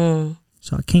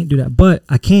 So I can't do that. But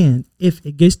I can if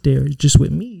it gets there. It's just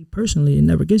with me, personally, it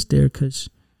never gets there, because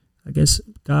I guess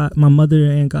God, my mother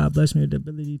and God bless me with the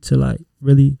ability to like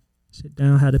really sit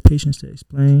down, have the patience to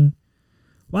explain.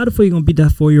 Why the fuck you gonna beat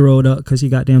that 4-year-old up because he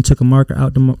goddamn took a marker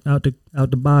out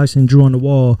the box and drew on the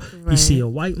wall? Right. He see a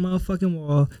white motherfucking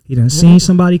wall. He done seen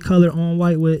somebody color on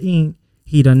white with ink.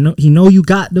 He know you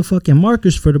got the fucking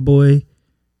markers for the boy.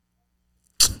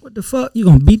 What the fuck? You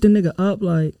gonna beat the nigga up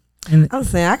like? And I'm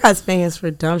saying I got spankings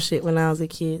for dumb shit when I was a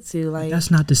kid too. Like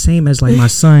that's not the same as like my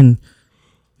son.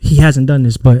 He hasn't done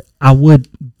this, but I would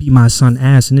beat my son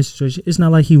ass in this situation. It's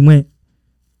not like he went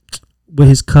with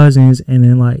his cousins and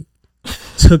then like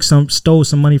stole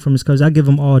some money from his cousins. I give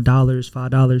him all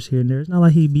 $5 here and there. It's not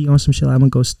like he be on some shit like I'm gonna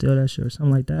go steal that shit or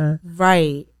something like that.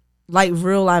 Right. Like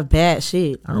real life bad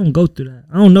shit. I don't go through that.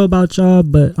 I don't know about y'all,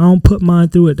 but I don't put mine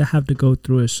through it to have to go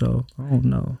through it, so I don't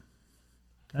know.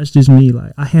 That's just me.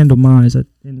 Like I handle mine,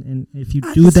 and if you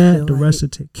do that, the rest will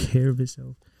take care of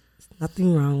itself. There's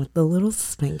nothing wrong with the little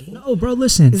spanking. No, bro,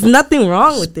 listen. There's nothing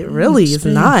wrong with it, really. It's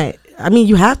not. I mean,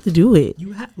 you have to do it.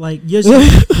 You have like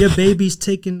your baby's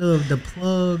taking the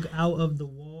plug out of the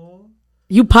wall.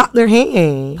 You pop their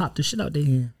hand. Pop the shit out their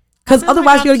hand. Because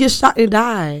otherwise you're going to get shot and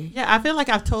die. Yeah, I feel like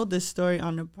I've told this story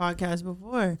on the podcast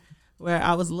before, where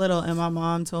I was little and my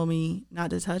mom told me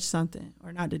not to touch something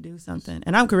or not to do something.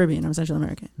 And I'm Caribbean. I'm Central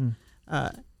American.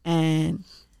 And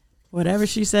whatever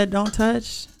she said don't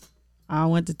touch, I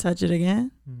went to touch it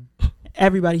again.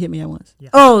 Everybody hit me at once. Yeah.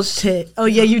 Oh, shit. Oh,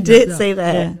 yeah, you did say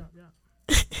that. Yeah.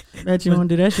 Bet you won't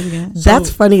do that shit again.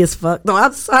 That's funny as fuck. No,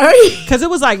 I'm sorry. Because it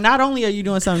was like, not only are you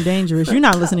doing something dangerous, you're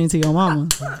not listening to your mama.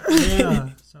 Yeah.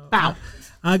 Bow.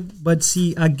 But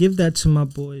see, I give that to my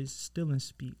boys still in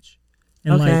speech.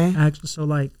 And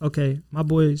okay, my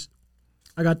boys,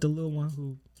 I got the little one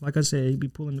who, like I said, he be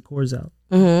pulling the cords out.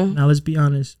 Now let's be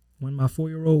honest, when my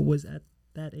 4-year-old was at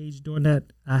that age doing that,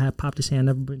 I had popped his hand.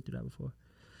 Never been through that before.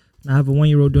 Now I have a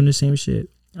 1-year-old doing the same shit.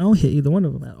 I don't hit either one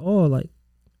of them at all. Like,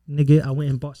 nigga, I went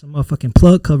and bought some motherfucking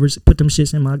plug covers, put them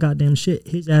shits in my goddamn shit.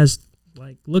 His ass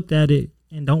like looked at it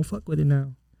and don't fuck with it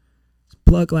now.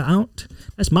 Plug like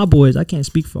that's my boys. I can't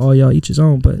speak for all y'all, each his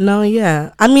own, but no,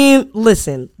 yeah. I mean,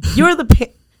 listen, you're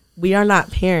we are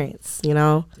not parents, you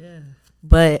know. Yeah.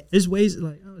 But there's ways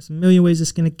it's a million ways to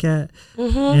skin a cat.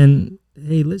 And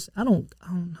hey, listen, I don't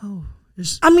know.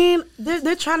 I mean,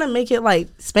 they're trying to make it like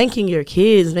spanking your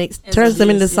kids turns them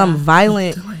into some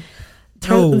violent.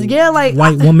 No, yeah, like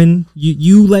white woman,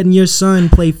 you letting your son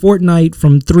play Fortnite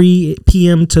from 3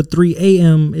 p.m. to 3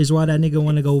 a.m. is why that nigga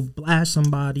want to go blast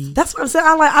somebody. That's what I'm saying.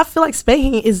 I feel like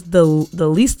spanking is the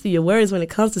least of your worries when it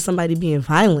comes to somebody being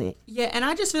violent. Yeah, and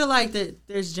I just feel like that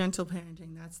there's gentle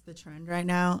parenting. That's the trend right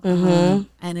now,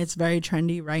 and it's very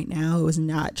trendy right now. It was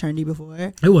not trendy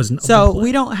before. It wasn't. So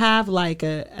we don't have like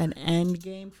an end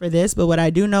game for this, but what I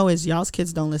do know is y'all's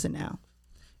kids don't listen now.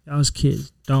 Y'all's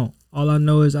kids don't. All I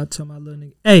know is I tell my little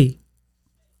nigga, hey,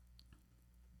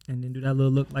 and then do that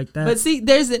little look like that. But see,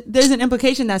 there's an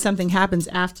implication that something happens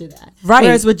after that. Right.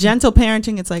 Whereas with gentle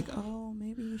parenting, it's like, oh,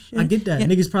 maybe you should. I get that. Yeah.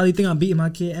 Niggas probably think I'm beating my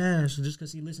kid ass just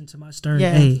because he listened to my stern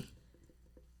Yeah. hey.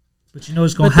 But you know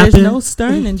what's going to But happen? there's no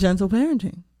stern in gentle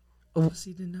parenting. Oh,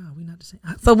 see, then no, we not the same.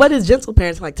 So what is gentle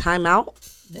parenting? Like time out?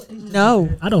 No.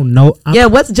 I don't know. Yeah,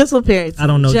 what's gentle parenting? I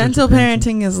don't know. Gentle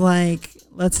parenting is like,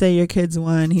 let's say your kid's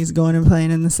one, he's going and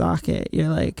playing in the socket. You're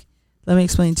like, let me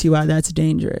explain to you why that's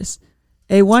dangerous.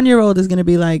 A 1-year-old is going to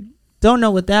be like, don't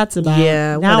know what that's about.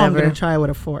 Yeah, now whatever. I'm going to try with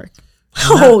a fork.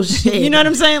 Oh shit! You know what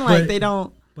I'm saying? Like But- they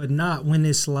don't. But not when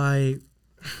it's like,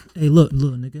 hey, look,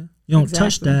 nigga, you don't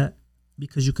touch Exactly. that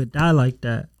because you could die like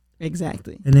that.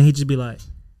 Exactly. And then he just be like,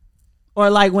 Or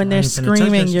like when I they're ain't finna touch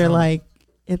screaming, that you're stuff. like,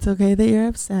 it's okay that you're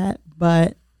upset,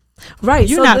 but Right.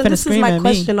 You're so not then finna this is scream my at me.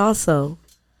 question also.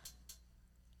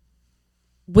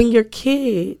 When your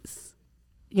kids,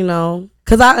 you know,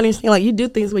 because I understand like you do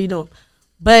things where you don't,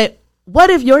 but what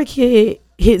if your kid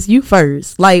hits you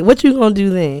first? Like, what you gonna do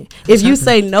then? If you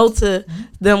say no to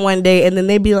them one day and then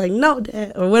they be like, no,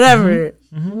 dad, or whatever,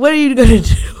 what are you gonna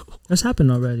do? that's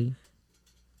happened already.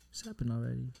 It's happened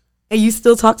already. And you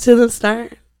still talk to them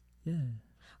stern? Yeah.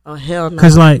 Oh hell no!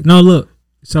 Because like, no, look.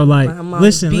 So like, My mom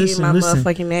listen, beating my listen.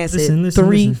 motherfucking ass Listen, at listen,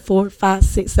 3, listen. 4, 5,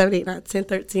 6, 7, 8, 9, 10,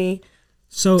 13,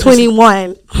 So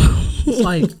 21. it's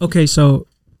like, okay, so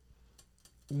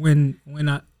when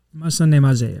my son named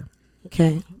Isaiah,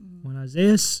 Okay. when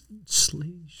Isaiah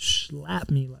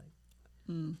slapped me, like,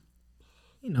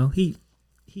 you know, he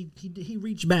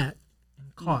reached back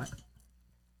and caught.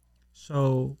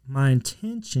 So my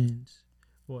intentions,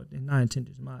 well, not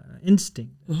intentions, my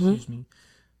instinct, excuse me,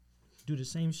 do the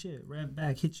same shit, ran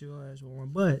back, hit your ass with one,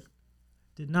 but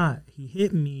did not. He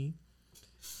hit me.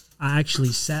 I actually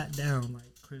sat down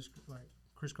like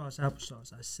crisscross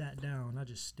applesauce. I sat down. I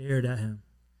just stared at him,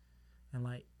 and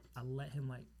like I let him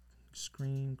like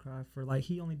scream, cry for like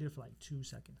he only did it for like 2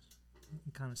 seconds.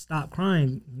 He kind of stopped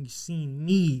crying. He seen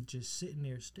me just sitting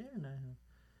there staring at him,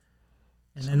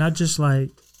 and then I just like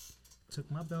took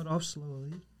my belt off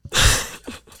slowly,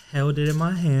 held it in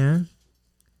my hand,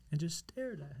 and just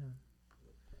stared at him.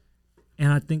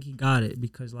 And I think he got it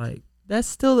because like. that's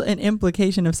still an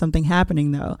implication of something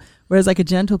happening though. Whereas like a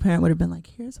gentle parent would have been like,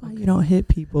 here's why you don't hit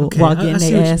people while I getting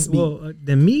see their what ass you- beat. Well,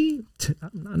 than me, I'm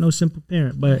not no simple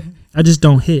parent, but I just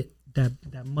don't hit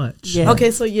that much. Yeah. Okay,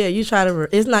 so yeah, you try to.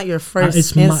 It's not your first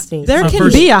it's my- instinct. There my can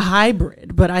first- be a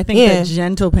hybrid, but I think Yeah. that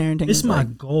gentle parenting It's is my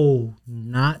like, goal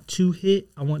not to hit.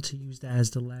 I want to use that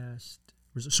as the last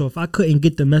resort. So if I couldn't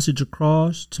get the message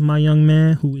across to my young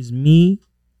man, who is me,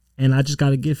 and I just got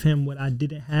to give him what I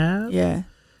didn't have. yeah.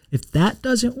 If that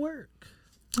doesn't work,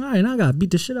 all right, now I got to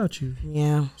beat the shit out you.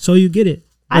 Yeah. So you get it.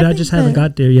 I But I think just haven't that-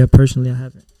 got there yet. Personally, I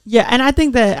haven't. Yeah, and I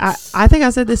think that I think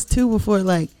I said this too before,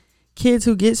 like kids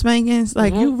who get spankings,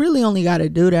 like you really only got to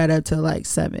do that up to like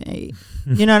 7, 8.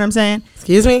 You know what I'm saying?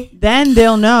 Excuse me. Then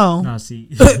they'll know. Nah, see,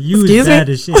 you Excuse was bad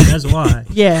as shit. That's why.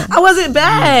 Yeah. I wasn't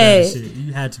bad.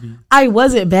 You had to be. I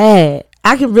wasn't bad.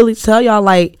 I can really tell y'all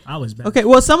like I was bad. Okay,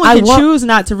 well, someone I can want- choose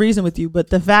not to reason with you, but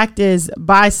the fact is,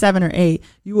 by 7 or 8,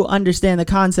 you will understand the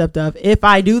concept of if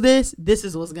I do this, this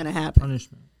is what's going to happen.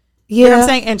 Punishment. You know what yeah. I'm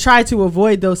saying? And try to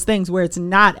avoid those things where it's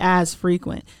not as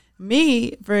frequent.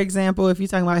 Me, for example, if you're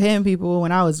talking about hitting people,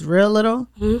 when I was real little,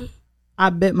 I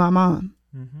bit my mom.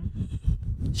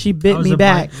 She I bit was me a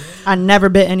back. bite, I never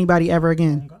bit anybody ever On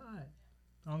again. God.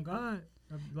 On God.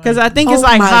 Because I think Oh it's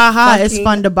like, my ha, it's fucking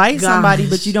fun to bite somebody, gosh.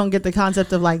 but you don't get the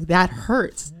concept of like, that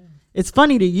hurts. It's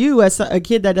funny to you as a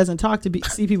kid that doesn't talk to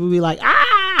see people be like,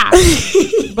 ah!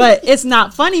 But it's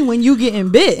not funny when you getting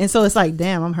bit. And so it's like,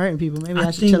 damn, I'm hurting people. Maybe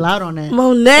I should think- chill out on that.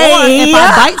 Monet. Or if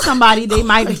I bite somebody, they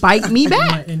might bite me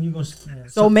back. And you gonna,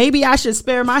 So maybe I should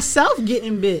spare myself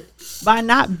getting bit by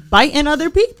not biting other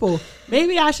people.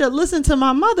 Maybe I should listen to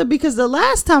my mother because the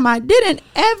last time I didn't,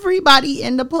 everybody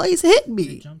in the place hit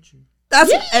me. jumped you. That's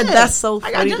Yeah. and that's so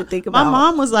I got funny to jumped. think about. My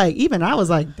mom was like, even I was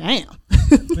like, damn.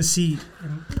 But see,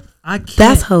 I can't.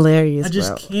 That's hilarious. I just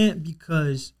bro. can't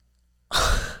because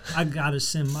I gotta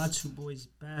send my 2 boys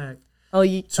back Oh,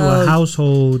 you to a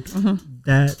household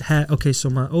that had. Okay, so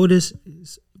my oldest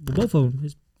is both of them.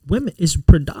 women. It's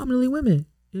predominantly women.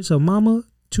 It's a mama,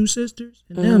 2 sisters,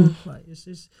 and them. Like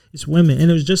it's women, and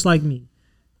it was just like me.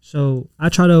 So I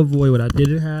try to avoid what I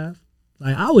didn't have.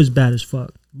 Like I was bad as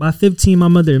fuck. By 15, my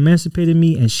mother emancipated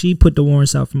me, and she put the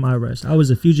warrants out for my arrest. I was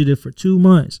a fugitive for 2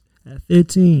 months at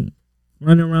 15,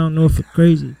 running around Norfolk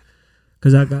crazy,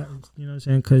 cause I got, you know what I'm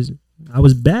saying, cause I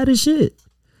was bad as shit.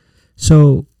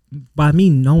 So by me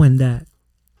knowing that,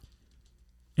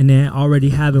 and then already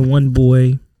having one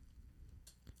boy,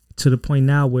 to the point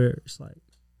now where it's like,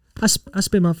 I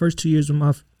spent my first 2 years with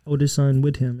my oldest son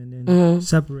with him, and then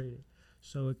separated.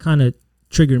 So it kind of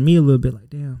triggered me a little bit, like,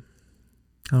 damn,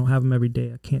 I don't have him every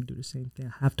day. I can't do the same thing.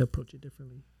 I have to approach it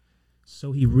differently.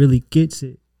 So he really gets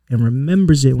it and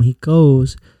remembers it when he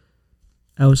goes.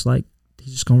 I was like,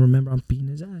 he's just gonna remember I'm beating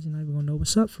his ass. He's not even gonna know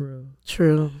what's up for real.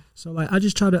 True. So like, I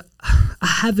just try to. I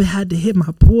haven't had to hit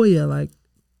my boy yet. Like,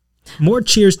 more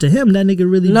cheers to him. That nigga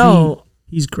really.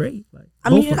 He's great. Like,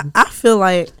 I mean, I feel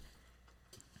like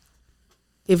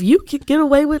if you can get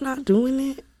away with not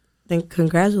doing it, then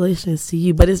congratulations to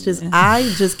you. But it's just, I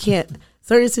just can't.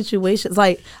 Certain situations,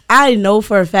 like, I know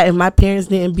for a fact if my parents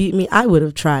didn't beat me, I would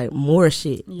have tried more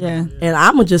shit. Yeah. And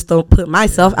I'ma just don't put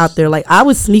myself out there. Like, I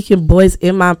was sneaking boys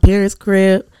in my parents'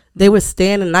 crib. They would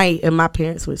stay in the night, and my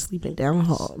parents were sleeping down the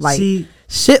hall. Like,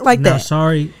 shit like that.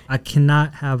 Sorry, I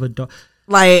cannot have a daughter.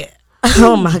 Like,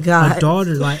 oh my God. A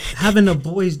daughter, like, having a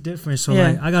boy is different. So,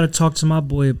 like, I got to talk to my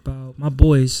boy about my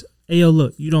boys. Hey, yo,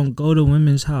 look, you don't go to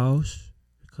women's house.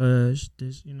 Because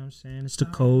this, you know what I'm saying, it's the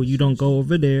code. You don't go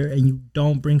over there, and you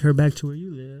don't bring her back to where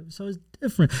you live. So it's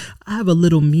different. I have a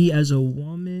little me as a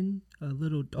woman, a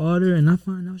little daughter, and I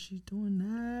find out she's doing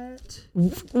that.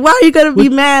 Why are you going to be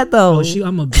mad, though?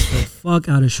 I'm going to beat the fuck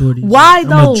out of Shorty. Why,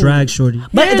 though? I'm going to drag Shorty.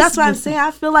 But that's what I'm saying.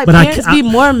 I feel like parents be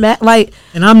more mad. Like,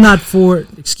 and I'm not for,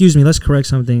 excuse me, let's correct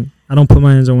something. I don't put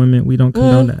my hands on women. We don't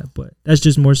condone that. But that's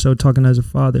just more so talking as a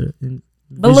father and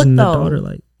visioning the daughter.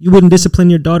 Like, you wouldn't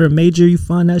discipline your daughter major. You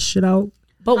find that shit out.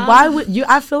 But why would you?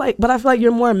 I feel like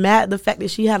you're more mad at the fact that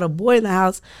she had a boy in the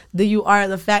house than you are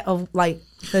the fact of, like,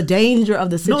 the danger of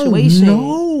the situation.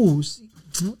 No. See,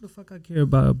 what the fuck I care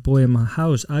about a boy in my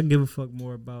house? I give a fuck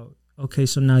more about, okay,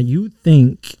 so now you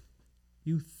think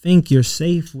you're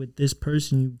safe with this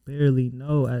person you barely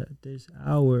know at this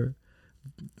hour.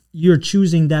 You're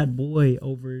choosing that boy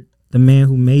over the man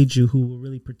who made you, who will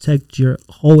really protect your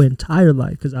whole entire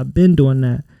life. Because I've been doing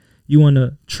that. You want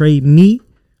to trade me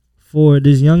for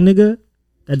this young nigga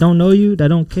that don't know you, that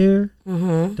don't care,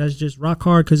 that's just rock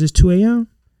hard because it's 2 a.m.?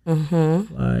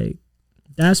 Like,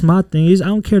 that's my thing. Is I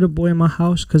don't care the boy in my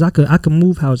house, because I could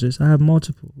move houses. I have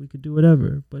multiple. We could do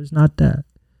whatever. But it's not that.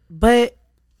 But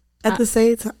at the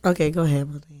same time, okay, go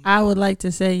ahead. I would like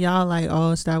to say, y'all like,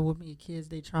 oh, stop whooping your kids.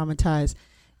 They traumatized.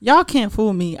 Y'all can't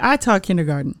fool me. I taught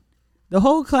kindergarten. The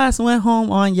whole class went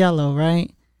home on yellow, right?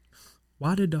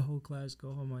 Why did the whole class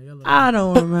go home on yellow? I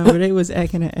don't remember. They was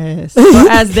acting an ass. Or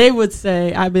as they would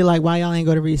say, I'd be like, why y'all ain't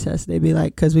go to recess? They'd be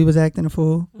like, because we was acting a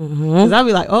fool. Because I'd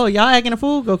be like, oh, y'all acting a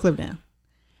fool? Go clip down.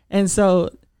 And so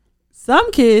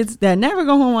some kids that never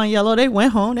go home on yellow, they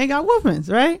went home. They got whoopings,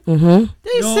 right?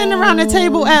 They sitting around the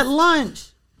table at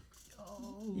lunch.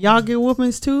 Y'all get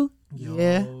whoopings too?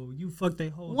 Yeah. You fucked they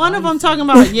whole One of life. them talking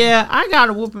about, I got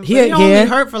a whooping, but it only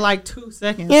hurt for like 2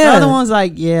 seconds. The other one's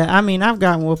like, I mean, I've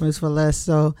gotten whoopings for less.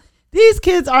 So these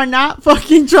kids are not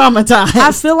fucking traumatized.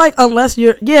 I feel like unless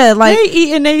you're, like, they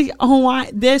eating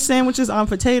their sandwiches on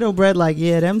potato bread. Like,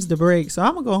 them's the break. So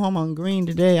I'm gonna go home on green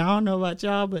today. I don't know about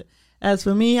y'all, but as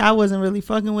for me, I wasn't really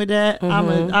fucking with that.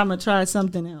 I'm gonna try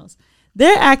something else.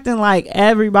 They're acting like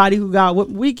everybody who got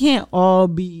whooped. We can't all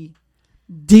be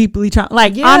deeply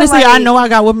honestly, like, I know I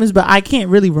got whoopings, but I can't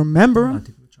really remember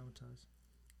them.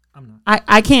 I'm not.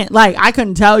 I can't, like, I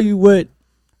couldn't tell you what.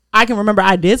 I can remember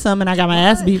I did something and I got my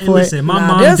ass beat for it. My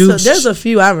mom there's a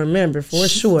few I remember for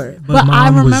sure, but I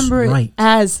remember it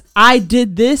as I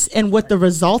did this, and what the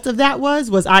result of that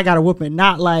was I got a whooping,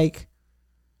 not like,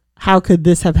 how could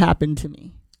this have happened to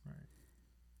me?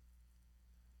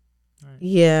 Right.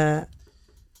 Yeah,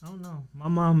 I don't know. My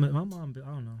mom, I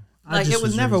don't know. Like, it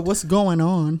was never what's going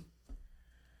on.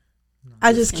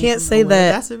 I just can't say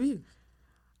that. That's abuse.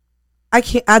 I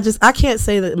can't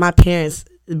say that my parents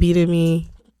beating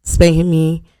me, spanking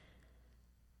me.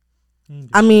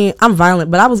 I mean, I'm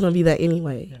violent, but I was gonna be that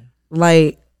anyway. Yeah.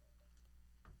 Like,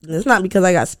 it's not because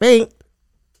I got spanked.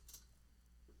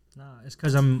 Nah, it's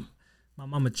because my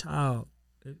mom a child.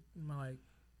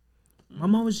 My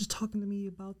mom was just talking to me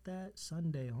about that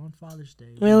Sunday on Father's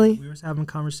Day. Really? We was having a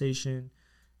conversation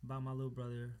about my little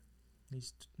brother.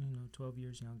 He's 12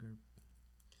 years younger.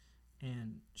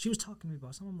 And she was talking to me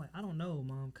about something. I'm like, I don't know,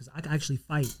 Mom, because I can actually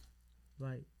fight.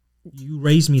 Like, You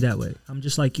raised me that way. I'm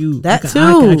just like you. That I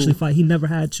too. could actually fight. He never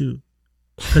had to.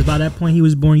 Because by that point he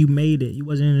was born, you made it. You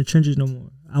wasn't in the trenches no more.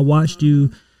 I watched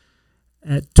you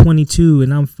at 22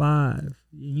 and I'm 5. And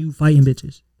you fighting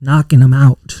bitches. Knocking them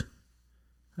out.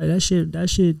 Like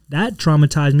that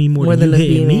traumatized me more than you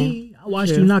hitting me. I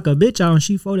watched you knock a bitch out and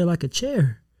she folded like a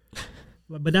chair.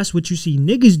 But that's what you see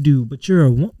niggas do. But you're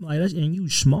a woman, like that's, and you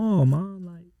small, man.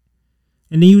 Like,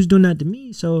 and then you was doing that to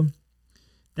me. So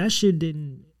that shit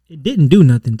didn't do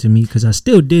nothing to me because I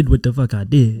still did what the fuck I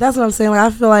did. That's what I'm saying. Like I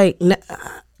feel like,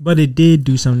 but it did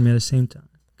do something at the same time.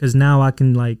 Because now I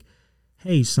can like,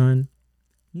 hey son,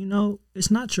 you know it's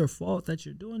not your fault that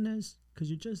you're doing this because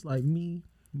you're just like me.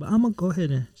 But I'm gonna go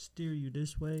ahead and steer you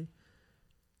this way.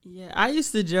 Yeah, I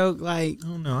used to joke like, I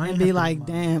don't know, and be like,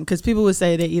 damn, because people would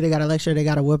say they either got a lecture or they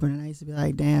got a whooping, and I used to be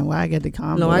like, damn, why I get the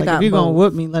combo? No, like, I got if you're gonna both.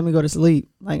 whoop me, let me go to sleep.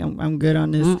 Like I'm good on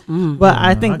this. Mm-mm. But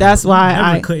I think that's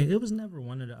why it was never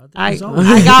one or the other. I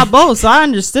got both, so I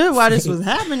understood why this was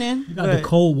happening. You got the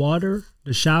cold water,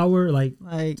 the shower, like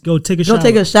go take a Go shower.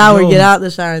 take a shower, get out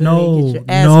the shower, and then get your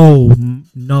ass.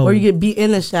 No. Or you get beat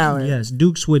in the shower. Yes,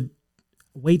 Dukes would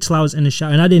wait till I was in the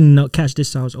shower, and I didn't catch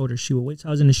this till I was older. She would wait till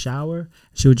I was in the shower.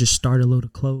 She would just start a load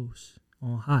of clothes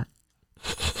on hot.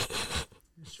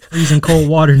 Freezing cold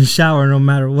water in the shower no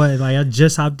matter what. Like I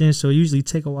just hopped in, so it usually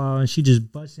take a while, and she just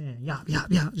busts in, yop,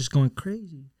 just going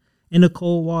crazy in the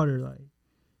cold water. Like,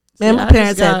 man, my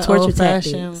parents had torture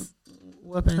tactics.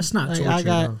 Whooping. That's not like,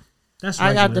 torture.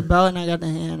 I got the belt and I got the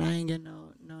hand. I ain't get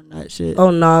no nut shit. Oh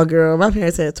no, girl, my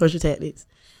parents had torture tactics,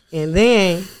 and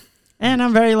then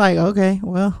I'm very like, okay,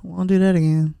 well, won't do that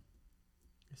again.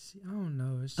 I don't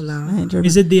know. It's no,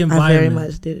 is it the environment? I very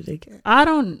much did it again. I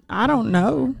don't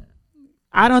know.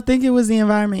 I don't think it was the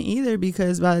environment either,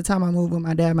 because by the time I moved with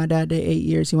my dad did 8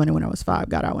 years. He went in when I was 5,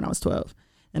 got out when I was 12,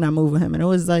 and I moved with him, and it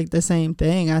was like the same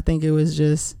thing. I think it was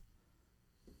just,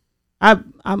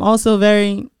 I'm also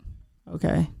very,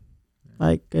 okay,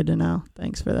 like, good to know.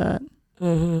 Thanks for that.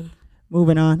 Mm-hmm.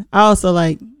 Moving on. I also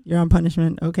like, you're on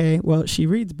punishment. Okay, well, she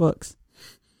reads books.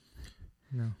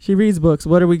 No. She reads books.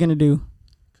 What are we gonna do?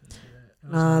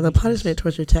 The punishment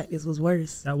torture tactics was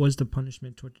worse. That was the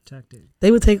punishment torture tactic.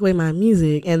 They would take away my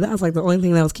music, and that was like the only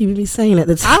thing that was keeping me sane at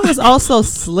the time. I was also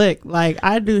slick. Like,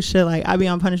 I do shit like, I be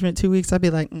on punishment 2 weeks. I'd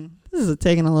be like, this is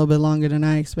taking a little bit longer than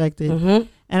I expected. Mm-hmm.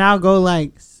 And I'll go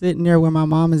like sit near where my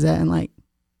mom is at and like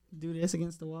do this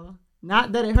against the wall.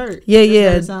 Not that it hurt. Yeah, just yeah.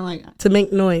 that it sound like, to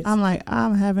make noise. I'm like,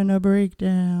 I'm having a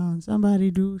breakdown. Somebody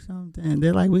do something.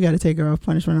 They're like, we got to take her off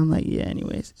punishment. I'm like, yeah,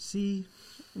 anyways. See?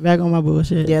 Back on my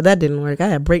bullshit. Yeah, that didn't work. I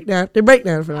had breakdown. The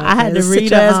breakdown for that. I had to sit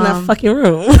read your ass in that fucking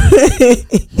room.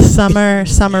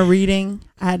 summer reading.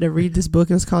 I had to read this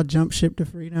book. It was called Jump Ship to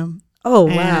Freedom. Oh,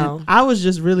 And wow. I was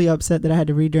just really upset that I had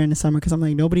to read during the summer because I'm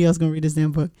like, nobody else gonna read this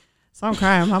damn book. So I'm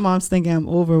crying. My mom's thinking I'm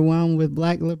overwhelmed with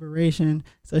Black liberation.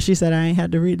 So she said I ain't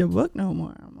had to read the book no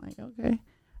more. I'm like, okay.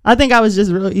 I think I was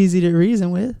just real easy to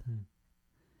reason with.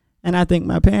 And I think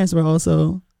my parents were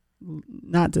also,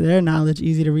 not to their knowledge,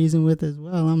 easy to reason with as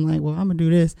well. I'm like, well, I'm going to do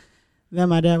this. Then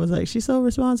my dad was like, she's so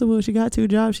responsible. She got 2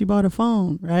 jobs. She bought a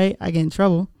phone, right? I get in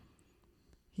trouble.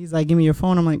 He's like, give me your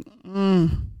phone. I'm like,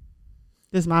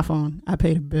 this is my phone. I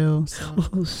paid a bill. So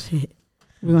Oh, shit.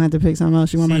 we're going to have to pick something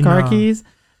else. You want See, my car nah. keys?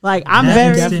 Like, I'm That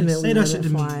very... definitely- Definitely say that wasn't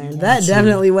shit to me. flying. You That want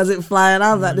definitely wasn't flying.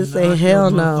 I was about to say, Knock hell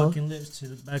your no. motherfucking lips to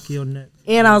the back of your neck.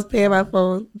 And I was paying my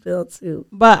phone bill, too.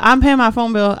 But I'm paying my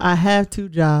phone bill. I have 2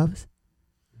 jobs.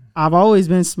 I've always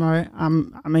been smart.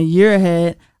 I'm a year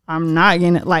ahead. I'm not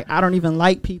getting it. Like, I don't even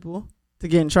like people to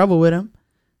get in trouble with them.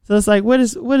 So it's like, what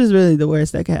is really the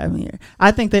worst that could happen here?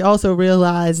 I think they also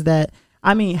realize that,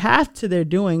 I mean, half to their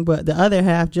doing, but the other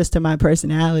half just to my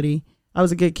personality. I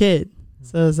was a good kid.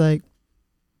 So it's like,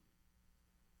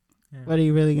 what are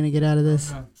you really going to get out of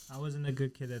this? I wasn't a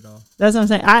good kid at all. That's what I'm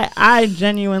saying. I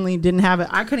genuinely didn't have it.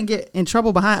 I couldn't get in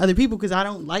trouble behind other people because I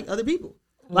don't like other people.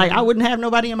 Like, I wouldn't have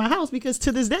nobody in my house because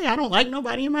to this day, I don't like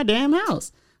nobody in my damn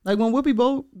house. Like, when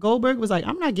Whoopi Goldberg was like,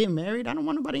 I'm not getting married. I don't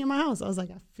want nobody in my house. I was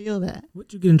like, I feel that.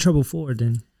 What'd you get in trouble for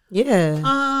then? Yeah.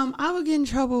 I would get in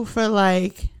trouble for,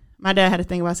 like, my dad had a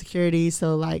thing about security,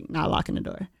 so, like, not locking the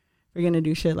door. We're going to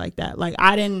do shit like that. Like,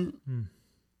 I didn't.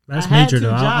 That's I had major, 2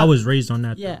 though. I was raised on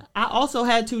that. Yeah. Though. I also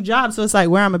had 2 jobs, so it's like,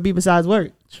 where I'm going to be besides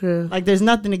work. True. Like, there's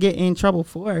nothing to get in trouble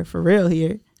for real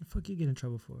here. The fuck you get in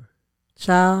trouble for?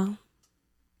 Child.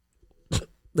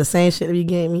 The same shit that be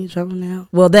getting me in trouble now.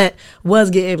 Well, that was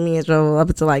getting me in trouble up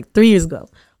until like 3 years ago.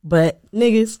 But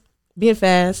niggas being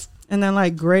fast. And then,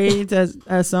 like, grades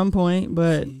at some point,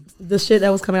 but The shit that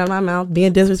was coming out of my mouth,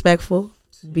 being disrespectful.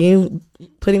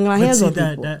 putting my hands on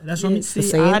that, people. that's what I mean. See,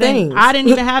 same I things. didn't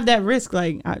even have that risk.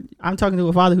 Like I'm talking to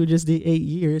a father who just did 8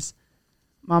 years.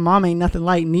 My mom ain't nothing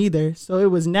like neither, so it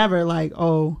was never like,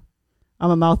 oh,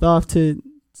 I'm a mouth off to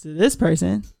this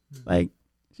person. Like,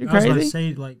 you crazy? I was about to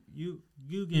say, like, you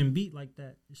getting beat like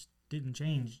that didn't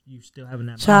change. You still having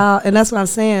that child, and that's what I'm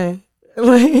saying. It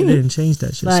didn't change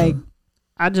that shit. Like, so.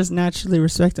 I just naturally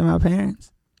respected my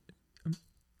parents.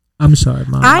 I'm sorry,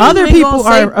 Mom. Other people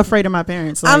are afraid of my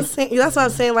parents. Like, I'm saying that's what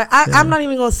I'm saying. Like, I'm not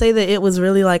even gonna say that it was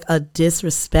really like a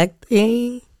disrespect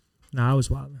thing. No, I was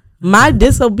wild. My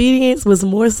disobedience was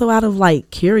more so out of like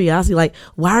curiosity. Like,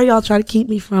 why are y'all trying to keep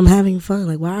me from having fun?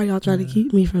 Like, why are y'all trying to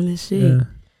keep me from this shit? Yeah.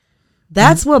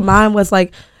 That's what mine was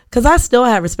like. Cause I still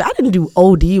had respect. I didn't do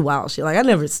OD wild shit. Like, I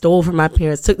never stole from my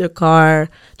parents, took their car,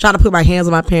 tried to put my hands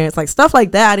on my parents, like stuff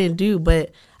like that. I didn't do,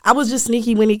 but I was just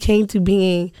sneaky when it came to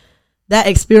being that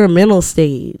experimental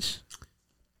stage.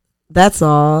 That's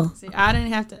all. See, I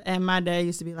didn't have to. And my dad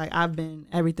used to be like, I've been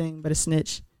everything but a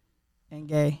snitch and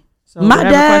gay. So whatever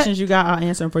questions you got, I'll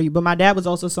answer them for you. But my dad was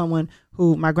also someone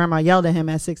who my grandma yelled at him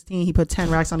at 16. He put 10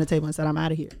 racks on the table and said, I'm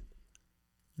out of here.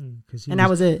 And that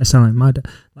was it. That sounded like my dad.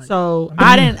 Like, so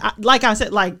I didn't, like I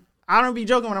said, like, I don't be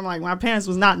joking when I'm like, my parents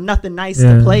was not nothing nice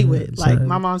to play with. Like,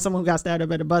 my mom's someone who got stabbed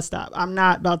up at a bus stop. I'm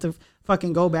not about to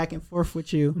fucking go back and forth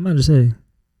with you. I'm about to say.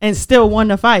 And still won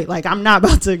the fight. Like, I'm not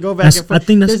about to go back and forth. I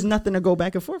think there's nothing to go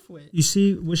back and forth with. You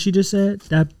see what she just said?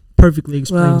 That perfectly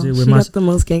explains it. With she got the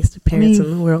most gangster parents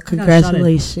in the world.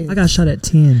 Congratulations. I got shot at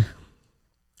 10.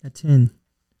 At 10.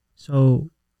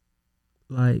 So,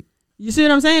 like. You see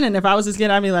what I'm saying? And if I was this kid,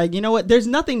 I'd be like, you know what? There's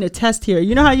nothing to test here.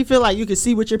 You know how you feel like you can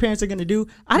see what your parents are going to do?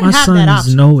 I didn't have that option. My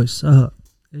sons know what's up.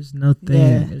 There's nothing.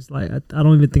 Yeah. It's like, I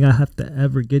don't even think I have to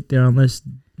ever get there unless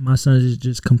my son is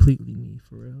just completely me,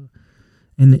 for real.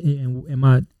 And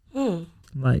my,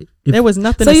 like. There was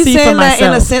nothing to see for myself. So you saying that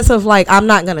in a sense of like, I'm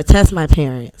not going to test my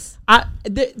parents?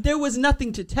 There was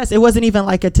nothing to test. It wasn't even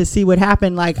like to see what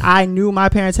happened. Like, I knew my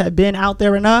parents had been out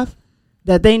there enough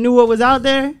that they knew what was out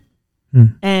there.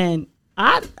 And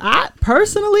I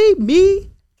personally, me,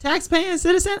 taxpaying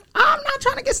citizen, I'm not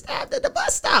trying to get stabbed at the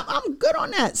bus stop. I'm good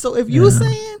on that. So if you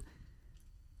saying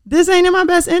this ain't in my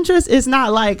best interest, it's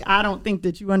not like I don't think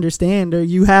that you understand or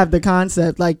you have the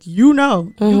concept. Like, you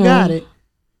know, you got it.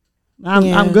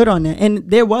 I'm good on that. And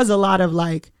there was a lot of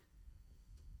like,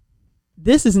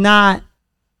 this is not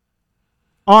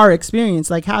our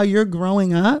experience. Like, how you're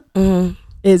growing up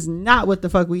is not what the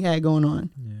fuck we had going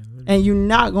on. And you're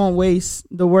not going to waste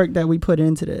the work that we put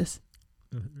into this.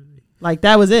 Like,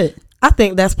 that was it. I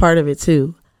think that's part of it,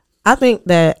 too. I think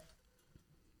that,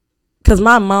 because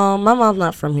my mom's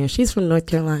not from here. She's from North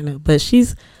Carolina. But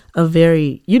she's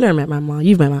you never met my mom.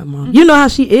 You've met my mom. You know how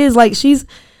she is. Like,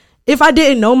 if I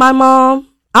didn't know my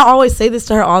mom, I always say this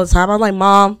to her all the time. I'm like,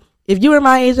 Mom, if you were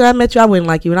my age and I met you, I wouldn't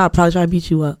like you. And I'd probably try to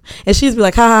beat you up. And she'd be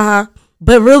like, ha, ha, ha.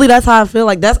 But really, that's how I feel.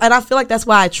 Like, and I feel like that's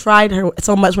why I tried her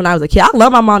so much when I was a kid. I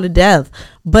love my mom to death,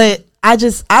 but I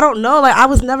don't know. Like, I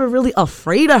was never really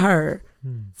afraid of her,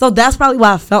 so that's probably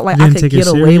why I felt like I could get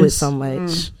away with so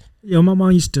much. Yo, my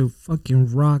mom used to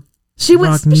fucking rock. She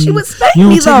would spank you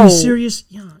me don't though. Take me serious?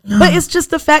 Yeah. But it's just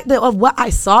the fact that of what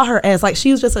I saw her as. Like, she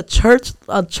was just a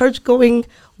church going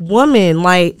woman.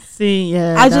 Like,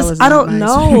 I don't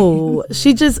know.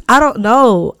 I don't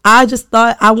know. I just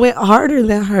thought I went harder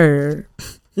than her.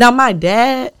 Now my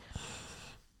dad,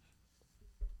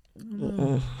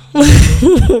 but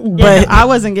I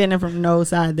wasn't getting it from no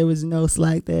side. There was no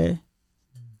slack there,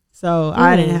 so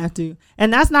I didn't have to.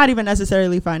 And that's not even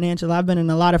necessarily financial. I've been in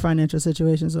a lot of financial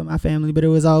situations with my family, but it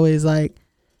was always like,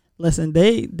 listen,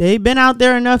 they've been out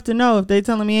there enough to know if they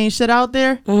telling me ain't shit out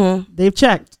there, they've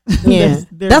checked. Yeah,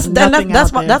 that's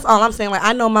all I'm saying. Like,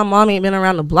 I know my mom ain't been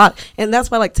around the block, and that's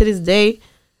why, like, to this day,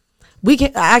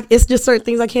 it's just certain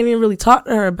things I can't even really talk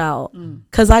to her about,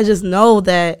 because I just know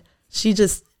that she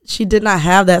did not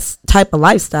have that type of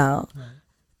lifestyle. Right.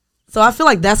 So I feel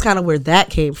like that's kind of where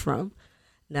that came from.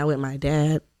 Now with my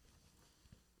dad,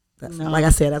 like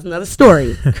I said, that's another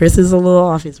story. Chris is a little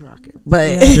off his rocker,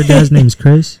 but your dad's name is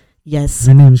Chris. Yes.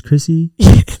 Her name is Chrissy.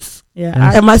 Yes.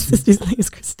 Yeah. And my sister's name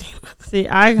is Christine. See,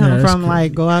 I come from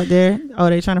like, go out there. Oh,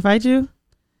 they trying to fight you?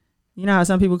 You know how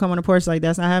some people come on the porch like,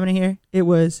 that's not happening here? It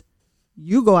was,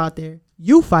 you go out there,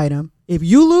 you fight them. If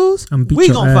you lose, we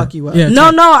gonna fuck you up. Yeah,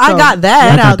 I got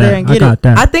that. Get out there and get it.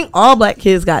 I think all black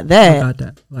kids got that. I got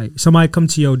that. Like, somebody come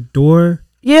to your door.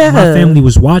 Yeah. My family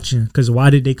was watching. Because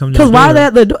why did they come to your door? Because why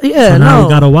that the door? Yeah, so now we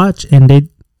gotta watch. And I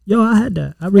had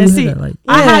that. I really had that. Like,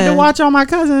 I had to watch all my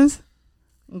cousins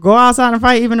go outside and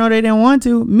fight even though they didn't want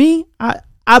to. Me, but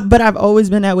I've always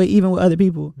been that way even with other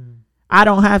people. I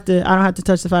don't have to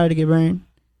touch the fire to get burned.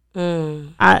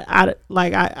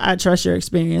 I trust your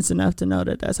experience enough to know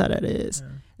that that's how that is.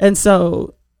 And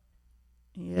so,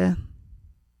 yeah,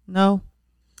 no,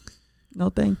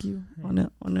 thank you on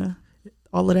the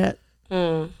all of that.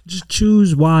 Just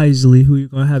choose wisely who you're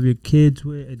gonna have your kids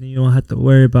with, and then you don't have to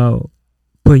worry about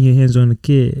putting your hands on the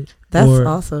kid. That's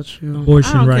also true.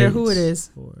 Abortion I don't rights, care who it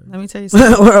is. Let me tell you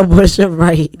something. Or abortion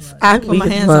rights. I put my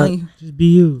hands on you. Just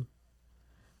be you.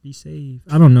 Be safe.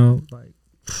 I don't know. Like,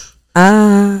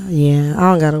 yeah, I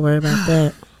don't gotta worry about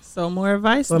that. So more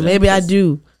advice. Well, maybe I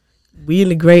do. We in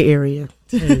the gray area.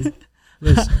 hey,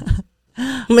 listen.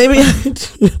 Maybe I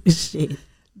do. Shit.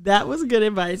 That was good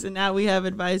advice, and now we have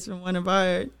advice from one of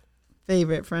our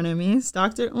favorite frenemies,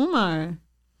 Dr. Umar.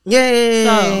 Yay!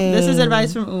 So this is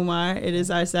advice from Umar. It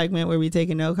is our segment where we take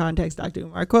a no context Dr.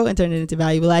 Umar quote and turn it into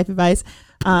valuable life advice.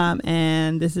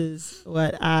 And this is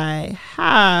what I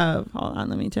have. Hold on,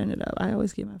 let me turn it up. I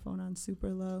always keep my phone on super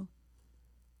low.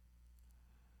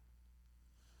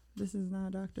 This is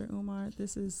not Dr. Umar.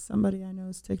 This is somebody I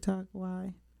know's TikTok.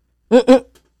 Why? I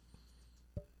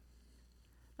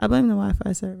blame the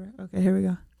Wi-Fi server. Okay, here we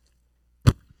go.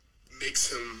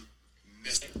 Makes him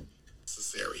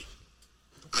necessary.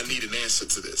 I need an answer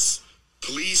to this.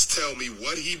 Please tell me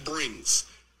what he brings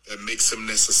that makes him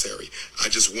necessary. I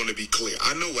just want to be clear.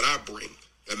 I know what I bring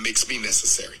that makes me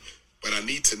necessary, but I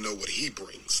need to know what he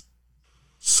brings.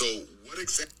 So what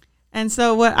exactly? And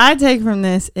so what I take from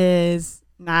this is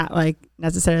not like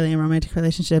necessarily in romantic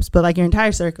relationships, but like your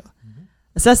entire circle.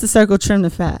 Assess the circle, trim the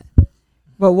fat.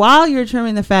 But while you're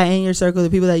trimming the fat in your circle, the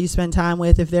people that you spend time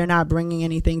with, if they're not bringing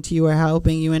anything to you or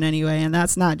helping you in any way, and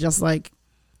that's not just like,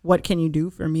 what can you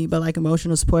do for me, but like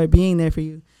emotional support, being there for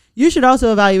you. You should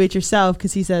also evaluate yourself,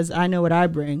 because he says, I know what I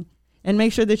bring, and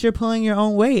make sure that you're pulling your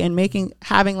own weight and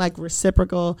having like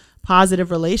reciprocal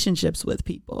positive relationships with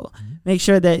people. Make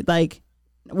sure that like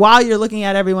while you're looking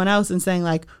at everyone else and saying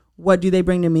like, what do they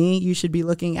bring to me? You should be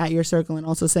looking at your circle and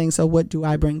also saying, so what do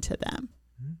I bring to them?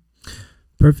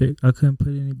 Perfect. I couldn't put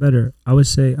it any better. I would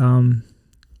say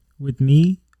with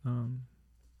me,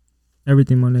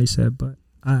 everything Monet said, but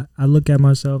I look at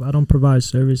myself. I don't provide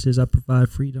services. I provide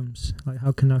freedoms. Like,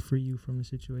 how can I free you from the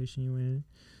situation you're in?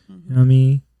 You know what I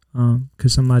mean?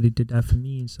 Because somebody did that for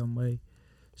me in some way.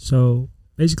 So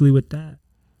basically with that,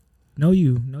 know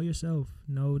yourself.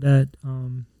 Know that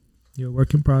you're a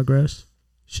work in progress.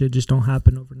 Shit just don't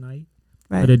happen overnight.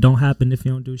 Right. But it don't happen if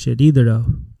you don't do shit either, though.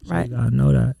 So right. You gotta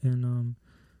know that. And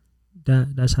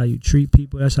that's how you treat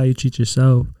people. That's how you treat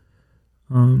yourself.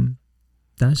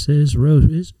 That's it. It's real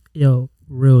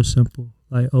simple.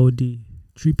 Like OD.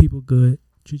 Treat people good.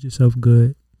 Treat yourself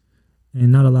good.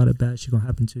 And not a lot of bad shit gonna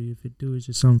happen to you. If it do, it's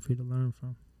just something for you to learn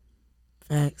from.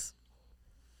 Facts.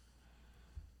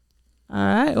 All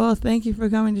right. Well, thank you for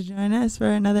coming to join us for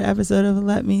another episode of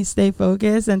Let Me Stay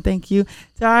Focused. And thank you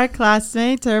to our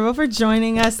classmate, Turbeaux, for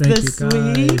joining us this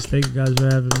week. Thank you guys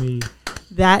for having me.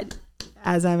 That,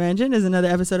 as I mentioned, is another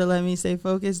episode of Let Me Stay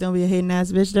Focused. Don't be a hating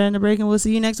ass bitch during the break, and we'll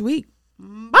see you next week.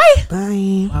 Bye.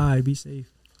 Bye. Bye. Be safe.